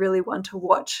 be really one to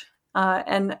watch.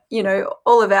 And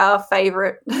all of our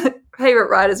favorite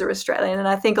riders are Australian, and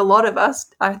I think a lot of us,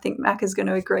 I think Mac is going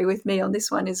to agree with me on this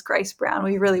one, is Grace Brown.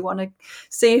 We really want to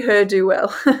see her do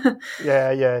well.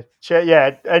 Yeah,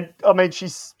 and I mean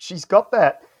she's got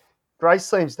that. Grace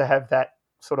seems to have that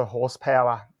sort of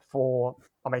horsepower for.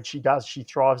 I mean, she does. She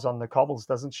thrives on the cobbles,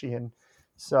 doesn't she? And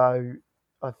so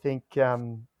I think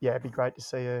it'd be great to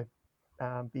see her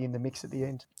be in the mix at the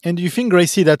end. And do you think,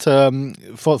 Gracie, that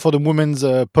for the women's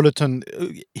peloton,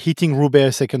 hitting Roubaix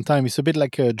a second time is a bit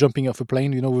like jumping off a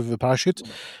plane, with a parachute?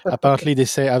 Apparently, they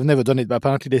say, I've never done it, but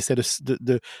apparently they say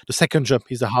the second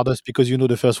jump is the hardest because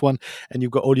the first one and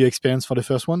you've got all your experience for the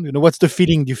first one. What's the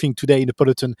feeling, do you think, today in the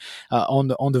peloton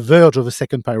on the verge of a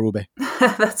second Paris-Roubaix?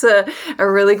 That's a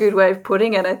really good way of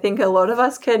putting it. I think a lot of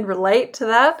us can relate to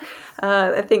that.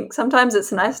 I think sometimes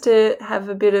it's nice to have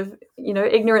a bit of,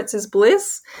 ignorance is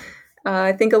bliss.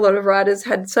 I think a lot of riders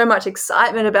had so much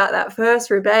excitement about that first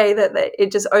Roubaix that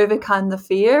it just overcame the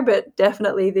fear. But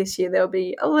definitely this year there'll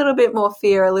be a little bit more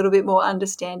fear, a little bit more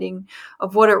understanding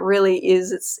of what it really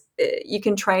is. You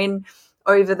can train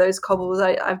over those cobbles.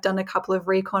 I've done a couple of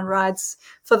recon rides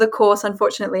for the course.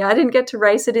 Unfortunately, I didn't get to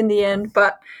race it in the end,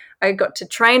 but I got to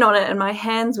train on it, and my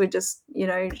hands were just,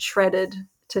 shredded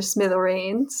to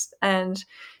smithereens, and,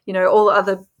 all the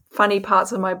other funny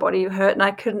parts of my body hurt, and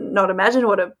I could not imagine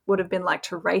what it would have been like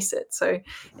to race it. So,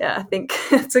 yeah, I think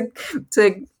it's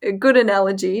a good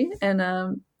analogy, and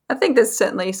I think there's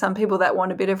certainly some people that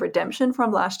want a bit of redemption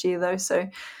from last year, though. So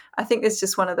I think it's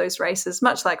just one of those races,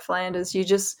 much like Flanders.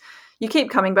 You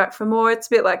keep coming back for more. It's a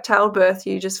bit like childbirth.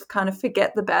 You just kind of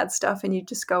forget the bad stuff and you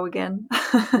just go again.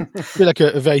 Feel like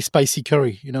a very spicy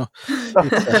curry,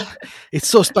 It's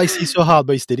so spicy, so hard,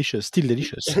 but it's delicious. Still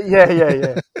delicious.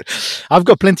 Yeah. I've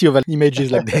got plenty of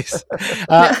images like this.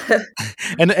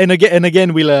 And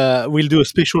again, we'll do a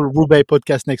special Roubaix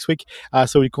podcast next week.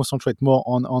 So we'll concentrate more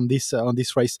on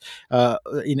this race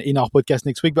in our podcast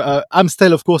next week. But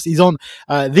Amstel, of course, is on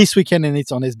this weekend, and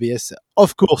it's on SBS,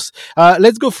 of course.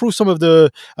 Let's go through some of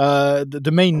the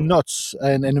main notes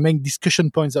and the main discussion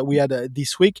points that we had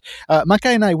this week. Maka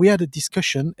and I, we had a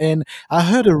discussion, and I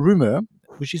heard a rumor,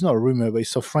 which is not a rumor, but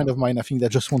it's a friend of mine, I think,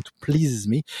 that just want to please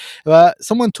me.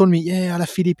 Someone told me,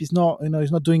 Alaphilippe is not,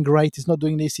 he's not doing great. He's not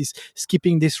doing this. He's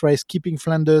skipping this race, skipping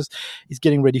Flanders. He's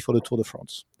getting ready for the Tour de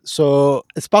France. So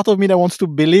it's part of me that wants to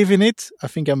believe in it. I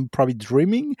think I'm probably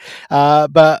dreaming.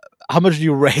 But how much do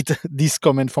you rate this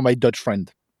comment from my Dutch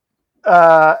friend?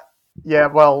 Yeah,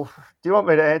 well, do you want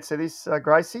me to answer this,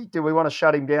 Gracie? Do we want to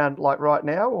shut him down like right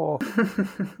now, or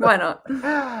why not?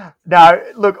 No,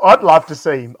 look, I'd love to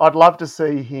see him. I'd love to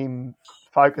see him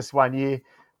focus one year,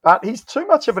 but he's too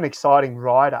much of an exciting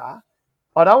rider.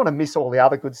 I don't want to miss all the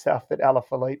other good stuff that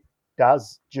Alaphilippe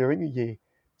does during the year.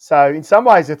 So in some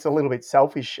ways, it's a little bit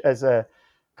selfish as a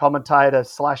commentator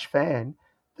 / fan.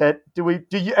 That do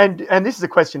you? And this is a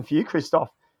question for you,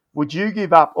 Christophe. Would you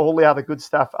give up all the other good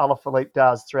stuff Alaphilippe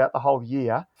does throughout the whole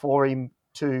year for him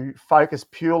to focus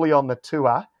purely on the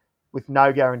Tour with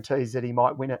no guarantees that he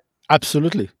might win it?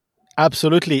 Absolutely.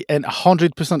 And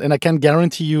 100%. And I can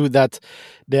guarantee you that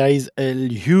there is a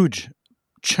huge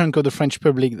chunk of the French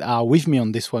public that are with me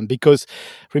on this one, because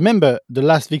remember, the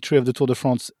last victory of the Tour de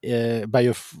France by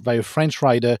a French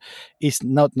rider is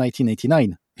not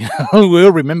 1989. We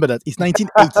all remember that it's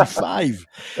 1985.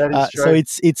 That is true. So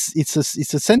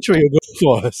it's a century ago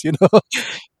for us,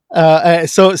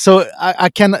 So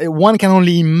one can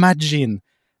only imagine,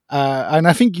 and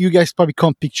I think you guys probably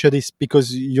can't picture this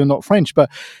because you're not French,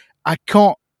 but I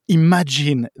can't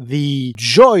imagine the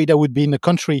joy that would be in the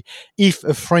country if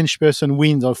a French person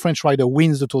wins, or a French rider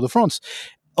wins the Tour de France.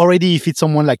 Already, if it's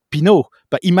someone like Pinot,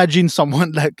 but imagine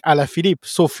someone like Alaphilippe,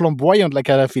 so flamboyant like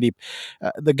Alaphilippe.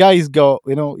 The guy's got,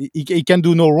 he can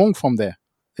do no wrong from there,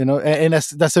 and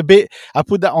that's a bit, I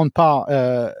put that on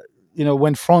par,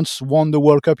 when France won the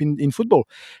World Cup in football,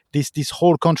 this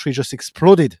whole country just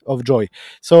exploded of joy.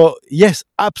 So yes,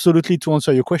 absolutely, to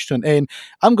answer your question, and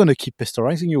I'm going to keep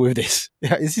pesterizing you with this.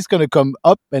 This is going to come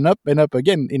up and up and up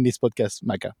again in this podcast,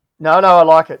 Maka. No, I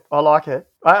like it.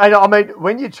 I mean,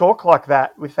 when you talk like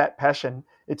that with that passion,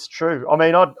 it's true. I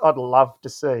mean, I'd love to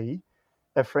see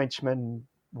a Frenchman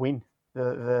win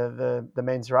the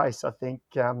men's race. I think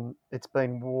it's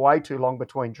been way too long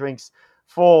between drinks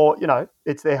for,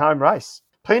 it's their home race.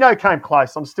 Pinot came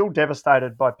close. I'm still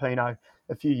devastated by Pinot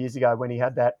a few years ago when he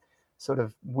had that sort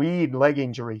of weird leg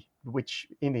injury, which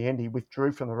in the end he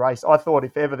withdrew from the race. I thought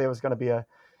if ever there was going to be a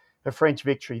French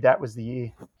victory, that was the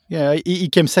year. Yeah, he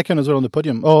came second as well on the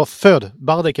podium, or third.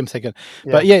 Bardet came second.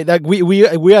 Yeah. But yeah, like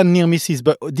we are near misses,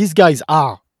 but these guys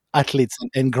are athletes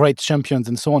and great champions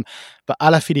and so on. But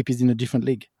Alaphilippe is in a different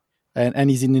league, and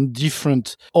he's in a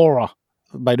different aura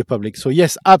by the public. So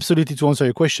yes, absolutely, to answer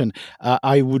your question,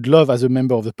 I would love, as a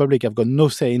member of the public, I've got no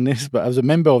say in this, but as a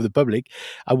member of the public,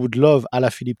 I would love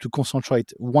Alaphilippe to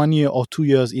concentrate 1 year or 2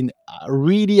 years in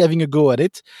really having a go at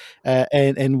it.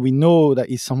 And we know that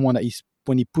he's someone that is,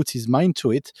 when he puts his mind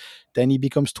to it, then he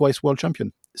becomes twice world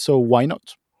champion. So why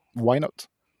not?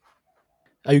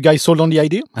 Are you guys sold on the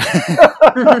idea?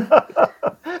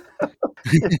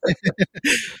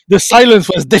 The silence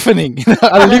was deafening.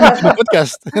 I'll leave it to the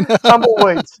podcast.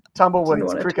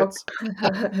 Tumbleweeds, crickets.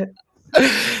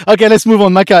 Okay, let's move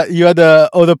on. Maka, you had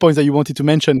other points that you wanted to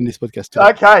mention in this podcast today.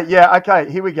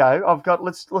 Okay, here we go.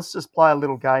 Let's just play a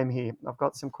little game here. I've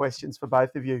got some questions for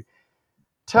both of you.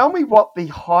 Tell me what the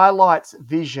highlights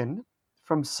vision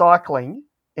from cycling,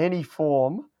 any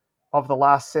form, of the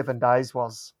last 7 days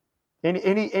was.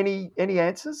 Any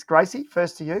answers? Gracie,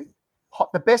 first to you.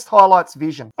 the best highlights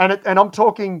vision. And I'm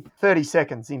talking 30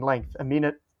 seconds in length, a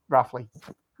minute roughly.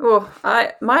 Oh,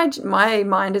 my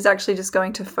mind is actually just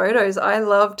going to photos. I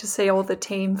love to see all the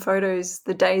team photos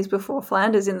the days before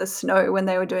Flanders in the snow when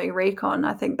they were doing recon.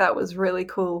 I think that was really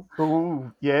cool.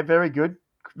 Oh, yeah, very good.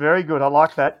 Very good. I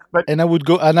like that. And I would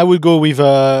go with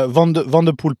Van der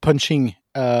Poel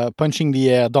punching the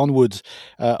air downwards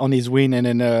on his win, and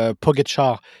then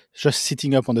Pogačar just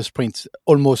sitting up on the sprint,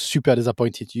 almost super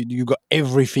disappointed. You got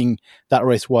everything that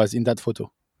race was in that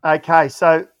photo. Okay,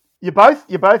 so you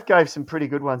both gave some pretty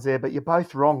good ones there, but you're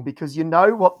both wrong because you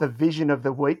know what the vision of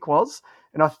the week was,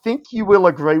 and I think you will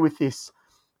agree with this.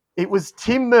 It was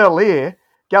Tim Merlier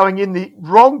going in the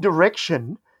wrong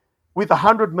direction with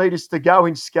 100 metres to go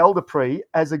in Skelderpree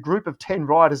as a group of 10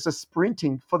 riders are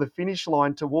sprinting for the finish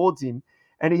line towards him,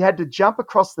 and he had to jump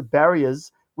across the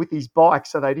barriers with his bike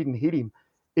so they didn't hit him.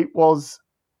 It was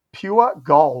pure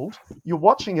gold. You're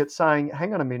watching it saying,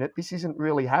 hang on a minute, this isn't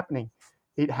really happening.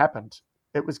 It happened.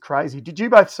 It was crazy. Did you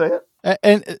both see it?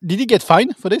 And did he get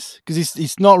fined for this? Because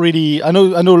it's not really... I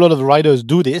know a lot of the riders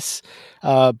do this,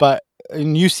 but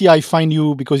in UCI fine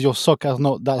you because your sock is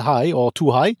not that high or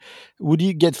too high. Would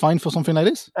he get fined for something like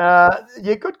this?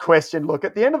 Yeah, good question. Look,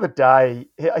 at the end of the day,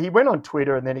 he went on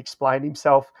Twitter and then explained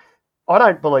himself. I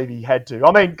don't believe he had to.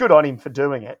 I mean, good on him for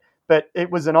doing it, but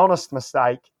it was an honest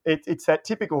mistake. It's that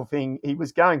typical thing. He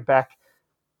was going back.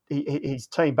 His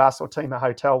team bus or team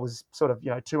hotel was sort of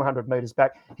 200 metres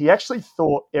back. He actually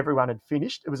thought everyone had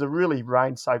finished. It was a really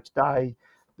rain-soaked day.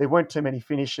 There weren't too many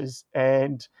finishes,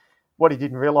 and what he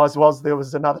didn't realise was there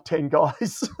was another 10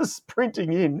 guys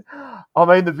sprinting in. I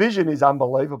mean, the vision is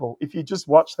unbelievable. If you just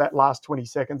watch that last 20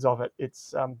 seconds of it,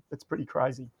 it's pretty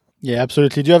crazy. Yeah,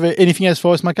 absolutely. Do you have anything else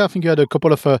for us, Maka? I think you had a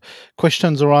couple of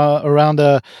questions around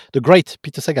the great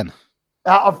Peter Sagan.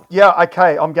 Yeah,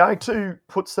 okay. I'm going to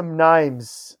put some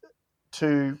names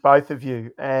to both of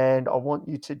you, and I want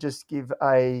you to just give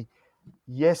a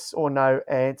yes or no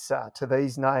answer to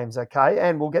these names, okay?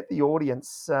 And we'll get the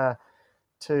audience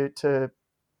to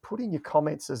put in your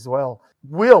comments as well.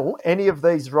 Will any of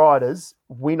these riders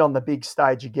win on the big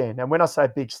stage again? And when I say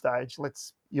big stage,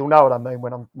 you'll know what I mean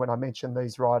when I mention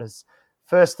these riders.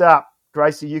 First up,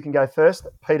 Gracie, you can go first.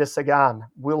 Peter Sagan,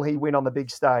 will he win on the big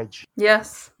stage?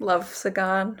 Yes, love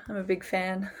Sagan. I'm a big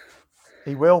fan.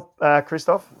 He will.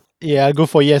 Christophe? Yeah, I'll go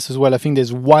for yes as well. I think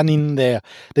there's one in there.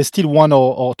 There's still one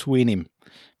or two in him.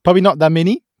 Probably not that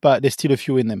many, but there's still a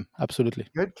few in them. Absolutely.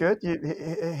 Good.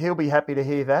 He'll be happy to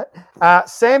hear that.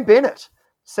 Sam Bennett,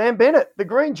 the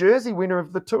green jersey winner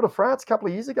of the Tour de France a couple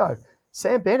of years ago.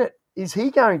 Sam Bennett, is he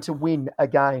going to win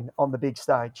again on the big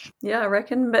stage? Yeah, I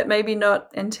reckon, but maybe not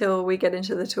until we get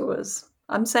into the tours.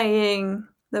 I'm saying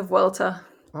the Vuelta.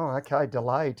 Oh, okay.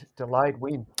 Delayed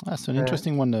win. That's an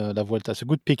interesting one, La Vuelta. It's a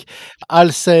good pick.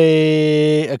 I'll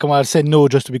say no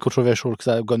just to be controversial because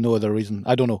I've got no other reason.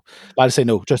 I don't know. I'll say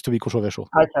no just to be controversial.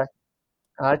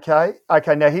 Okay.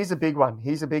 Now here's a big one.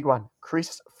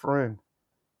 Chris Froome.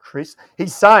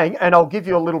 He's saying, and I'll give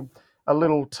you a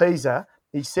little teaser.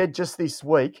 He said just this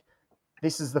week,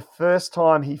 this is the first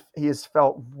time he has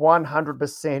felt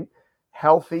 100%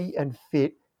 healthy and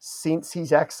fit since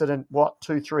his accident,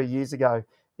 2-3 years ago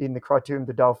in the Criterium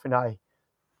de Dauphiné.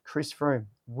 Chris Froome,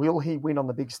 will he win on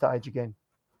the big stage again?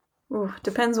 Ooh,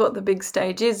 depends what the big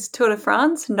stage is. Tour de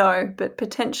France? No, but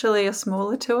potentially a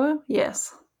smaller tour?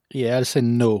 Yes. Yeah, I'll say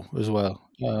no as well.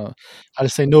 I'll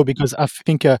say no because I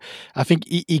think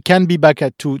he can be back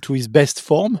to his best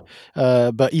form,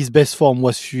 but his best form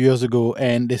was a few years ago,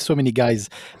 and there's so many guys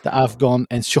that have gone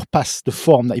and surpassed the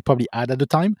form that he probably had at the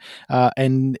time.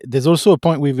 And there's also a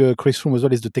point with Chris Froome as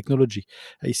well is the technology.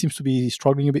 He seems to be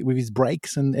struggling a bit with his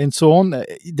brakes and so on.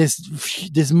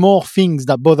 There's more things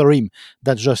that bother him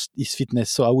than just his fitness.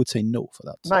 So I would say no for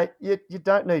that. Mate, you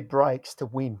don't need brakes to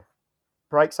win.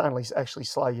 Brakes only actually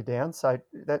slow you down, so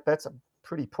that's a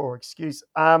pretty poor excuse.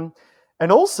 And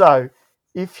also,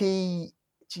 if he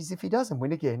doesn't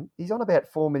win again, he's on about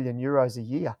 €4 million a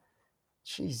year.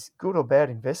 Geez, good or bad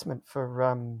investment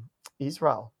for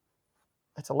Israel?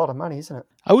 That's a lot of money, isn't it?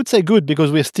 I would say good because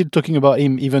we're still talking about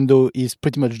him, even though he's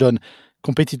pretty much done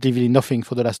competitively nothing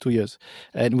for the last 2 years,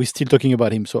 and we're still talking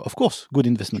about him. So, of course, good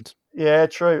investment. Yeah,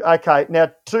 true. Okay,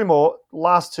 now two more,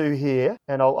 last two here,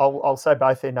 and I'll say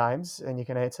both their names, and you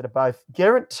can answer to both.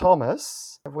 Geraint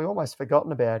Thomas, have we almost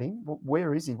forgotten about him?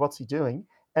 Where is he? What's he doing?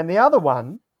 And the other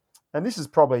one, and this is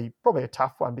probably a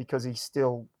tough one because he's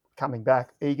still coming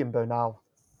back, Egan Bernal.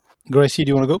 Gracie, do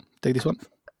you want to go? Take this one.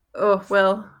 Oh,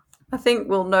 well, I think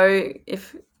we'll know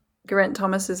if Geraint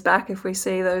Thomas is back if we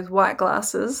see those white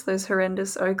glasses, those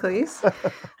horrendous Oakleys.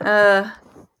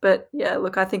 But yeah,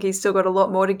 look, I think he's still got a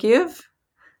lot more to give.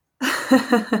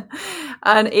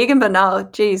 And Egan Bernal,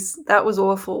 geez, that was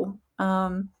awful.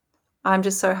 I'm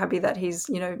just so happy that he's,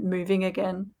 moving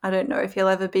again. I don't know if he'll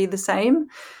ever be the same,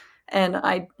 and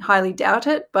I highly doubt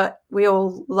it, but we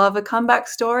all love a comeback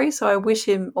story, so I wish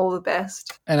him all the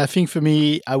best. And I think for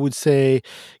me, I would say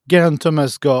Geraint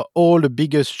Thomas got all the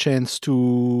biggest chance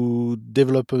to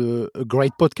develop a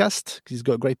great podcast. He's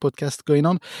got a great podcast going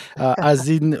on. As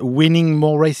in winning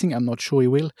more racing, I'm not sure he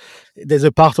will. There's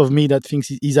a part of me that thinks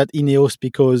he's at Ineos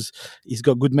because he's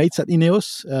got good mates at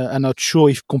Ineos. I'm not sure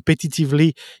if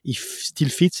competitively he still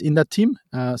fits in that team.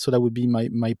 So that would be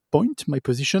my point, my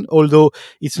position. Although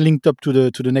it's linked up to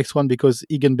the next one because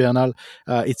Egan Bernal,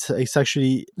 it's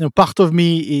actually part of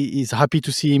me is happy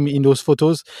to see him in those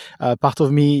photos. Part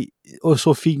of me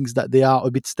also thinks that they are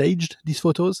a bit staged, these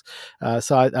photos.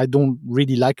 So I don't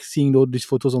really like seeing all these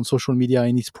photos on social media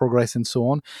and his progress and so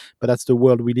on. But that's the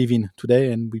world we live in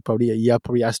today, and he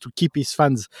probably has to keep his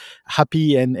fans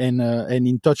happy and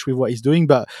in touch with what he's doing.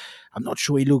 But I'm not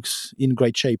sure he looks in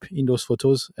great shape in those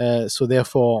photos. So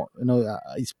therefore,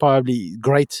 it's probably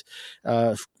great.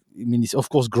 It's of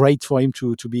course great for him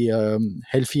to be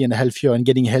healthy and healthier and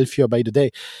getting healthier by the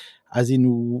day. As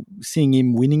in seeing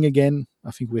him winning again,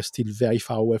 I think we're still very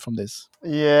far away from this.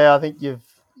 Yeah, I think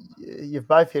you've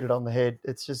both hit it on the head.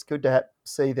 It's just good to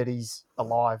see that he's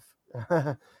alive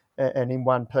and in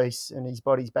one piece and his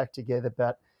body's back together.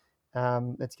 But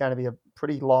it's going to be a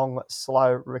pretty long,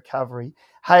 slow recovery.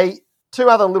 Hey, two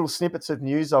other little snippets of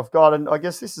news I've got, and I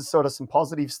guess this is sort of some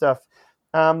positive stuff.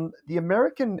 The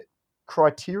American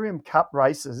Criterium Cup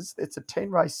races, it's a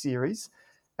 10-race series,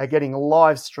 are getting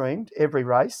live streamed every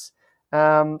race.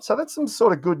 So that's some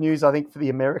sort of good news, I think, for the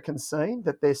American scene,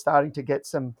 that they're starting to get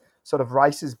some sort of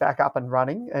races back up and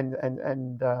running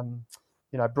and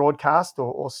broadcast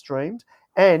or streamed.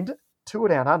 And Tour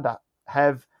Down Under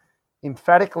have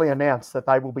emphatically announced that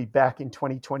they will be back in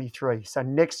 2023. So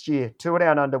next year, Tour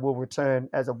Down Under will return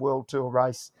as a World Tour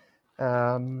race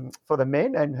for the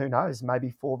men, and who knows,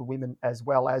 maybe for the women as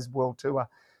well as World Tour.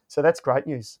 So that's great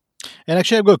news. And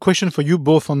actually, I've got a question for you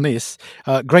both on this.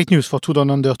 Great news for Tour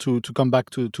Down Under to come back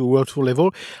to World Tour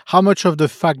level. How much of the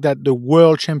fact that the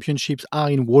World Championships are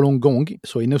in Wollongong,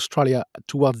 so in Australia,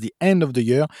 towards the end of the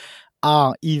year,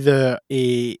 are either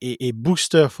a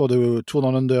booster for the Tour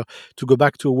Down Under to go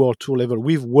back to a World Tour level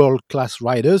with world-class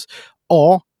riders,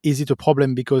 or is it a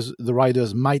problem because the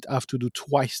riders might have to do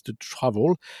twice the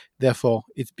travel, therefore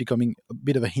it's becoming a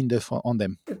bit of a hinder on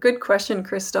them? Good question,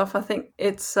 Christophe. I think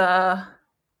it's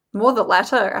more the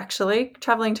latter, actually.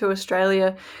 Traveling to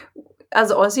Australia,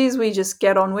 as Aussies, we just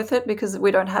get on with it because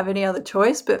we don't have any other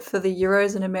choice. But for the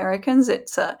Euros and Americans,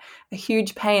 it's a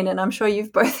huge pain. And I'm sure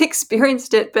you've both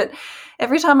experienced it. But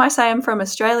every time I say I'm from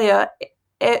Australia,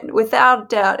 without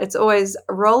doubt, it's always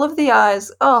a roll of the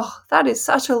eyes. Oh, that is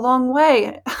such a long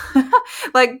way.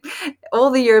 Like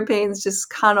all the Europeans just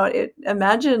cannot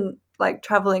imagine like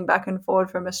traveling back and forward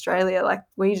from Australia like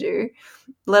we do,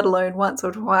 let alone once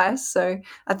or twice. So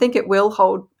I think it will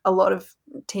hold a lot of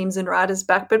teams and riders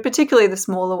back, but particularly the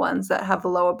smaller ones that have a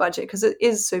lower budget because it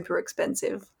is super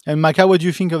expensive. And Micah, what do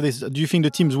you think of this? Do you think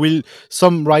the teams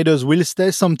some riders will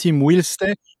stay, some team will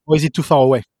stay, or is it too far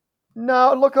away?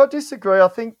 No, look, I disagree. I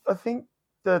think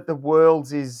the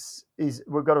Worlds is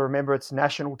we've got to remember it's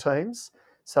national teams,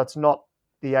 so it's not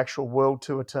the actual World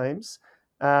Tour teams.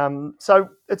 So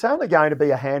it's only going to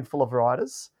be a handful of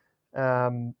riders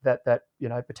that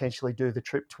potentially do the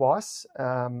trip twice.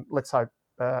 Let's hope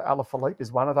Alaphilippe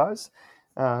is one of those,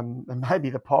 and maybe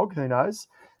the Pog. Who knows?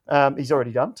 He's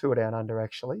already done Tour Down Under,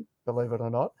 actually, believe it or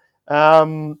not.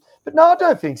 But no, I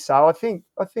don't think so. I think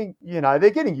they're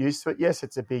getting used to it. Yes,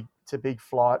 it's a big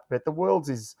flight, but the Worlds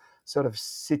is sort of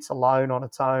sits alone on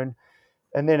its own,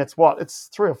 and then it's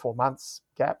 3 or 4 months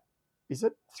gap. Is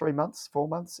it 3 months, 4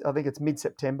 months? I think it's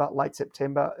mid-September, late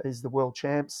September is the World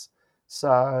Champs.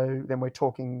 So then we're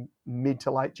talking mid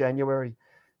to late January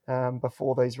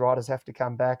before these riders have to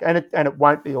come back, and it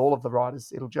won't be all of the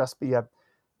riders. It'll just be a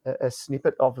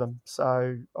snippet of them.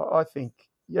 So I think.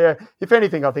 Yeah, if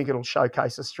anything, I think it'll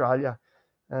showcase Australia,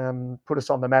 put us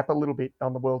on the map a little bit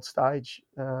on the world stage,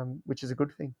 which is a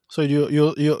good thing. So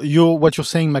you're what you're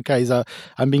saying, Maka, is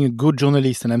I'm being a good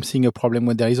journalist and I'm seeing a problem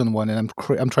when there isn't one, and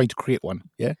I'm trying to create one.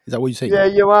 Yeah, is that what you're saying? Yeah,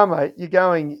 you are, mate. You're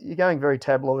going very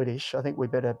tabloidish. I think we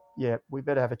better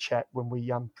have a chat when we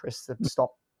press the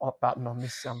stop button on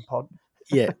this pod.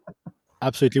 Yeah.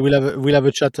 Absolutely. We'll have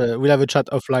a chat. We'll have a chat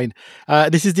offline.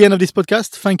 This is the end of this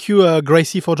podcast. Thank you,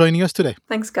 Gracie, for joining us today.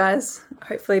 Thanks, guys.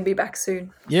 Hopefully be back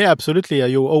soon. Yeah, absolutely.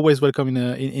 You're always welcome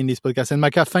in this podcast. And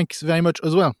Maka, thanks very much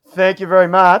as well. Thank you very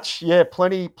much. Yeah,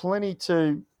 plenty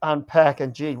to unpack.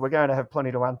 And gee, we're going to have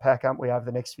plenty to unpack, aren't we, over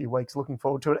the next few weeks? Looking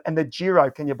forward to it. And the Giro,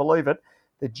 can you believe it?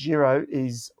 The Giro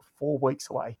is 4 weeks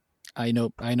away. I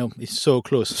know. It's so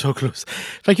close, so close.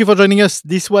 Thank you for joining us.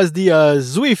 This was the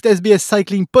Zwift SBS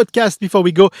Cycling Podcast. Before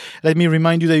we go, let me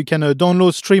remind you that you can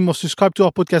download, stream, or subscribe to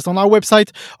our podcast on our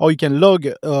website, or you can log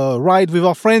ride with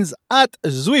our friends at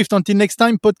Zwift. Until next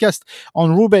time, podcast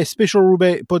on Roubaix, special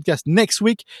Roubaix podcast next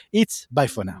week. It's bye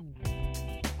for now.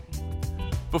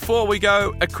 Before we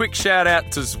go, a quick shout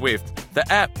out to Zwift, the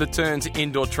app that turns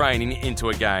indoor training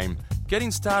into a game.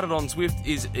 Getting started on Zwift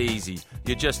is easy.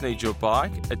 You just need your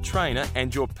bike, a trainer,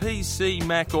 and your PC,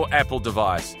 Mac, or Apple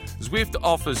device. Zwift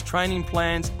offers training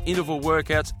plans, interval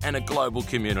workouts, and a global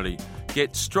community.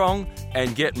 Get strong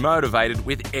and get motivated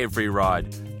with every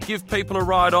ride. Give people a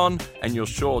ride on, and you're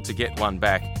sure to get one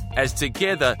back, as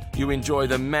together you enjoy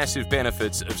the massive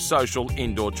benefits of social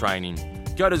indoor training.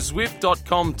 Go to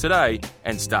Zwift.com today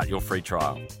and start your free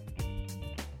trial.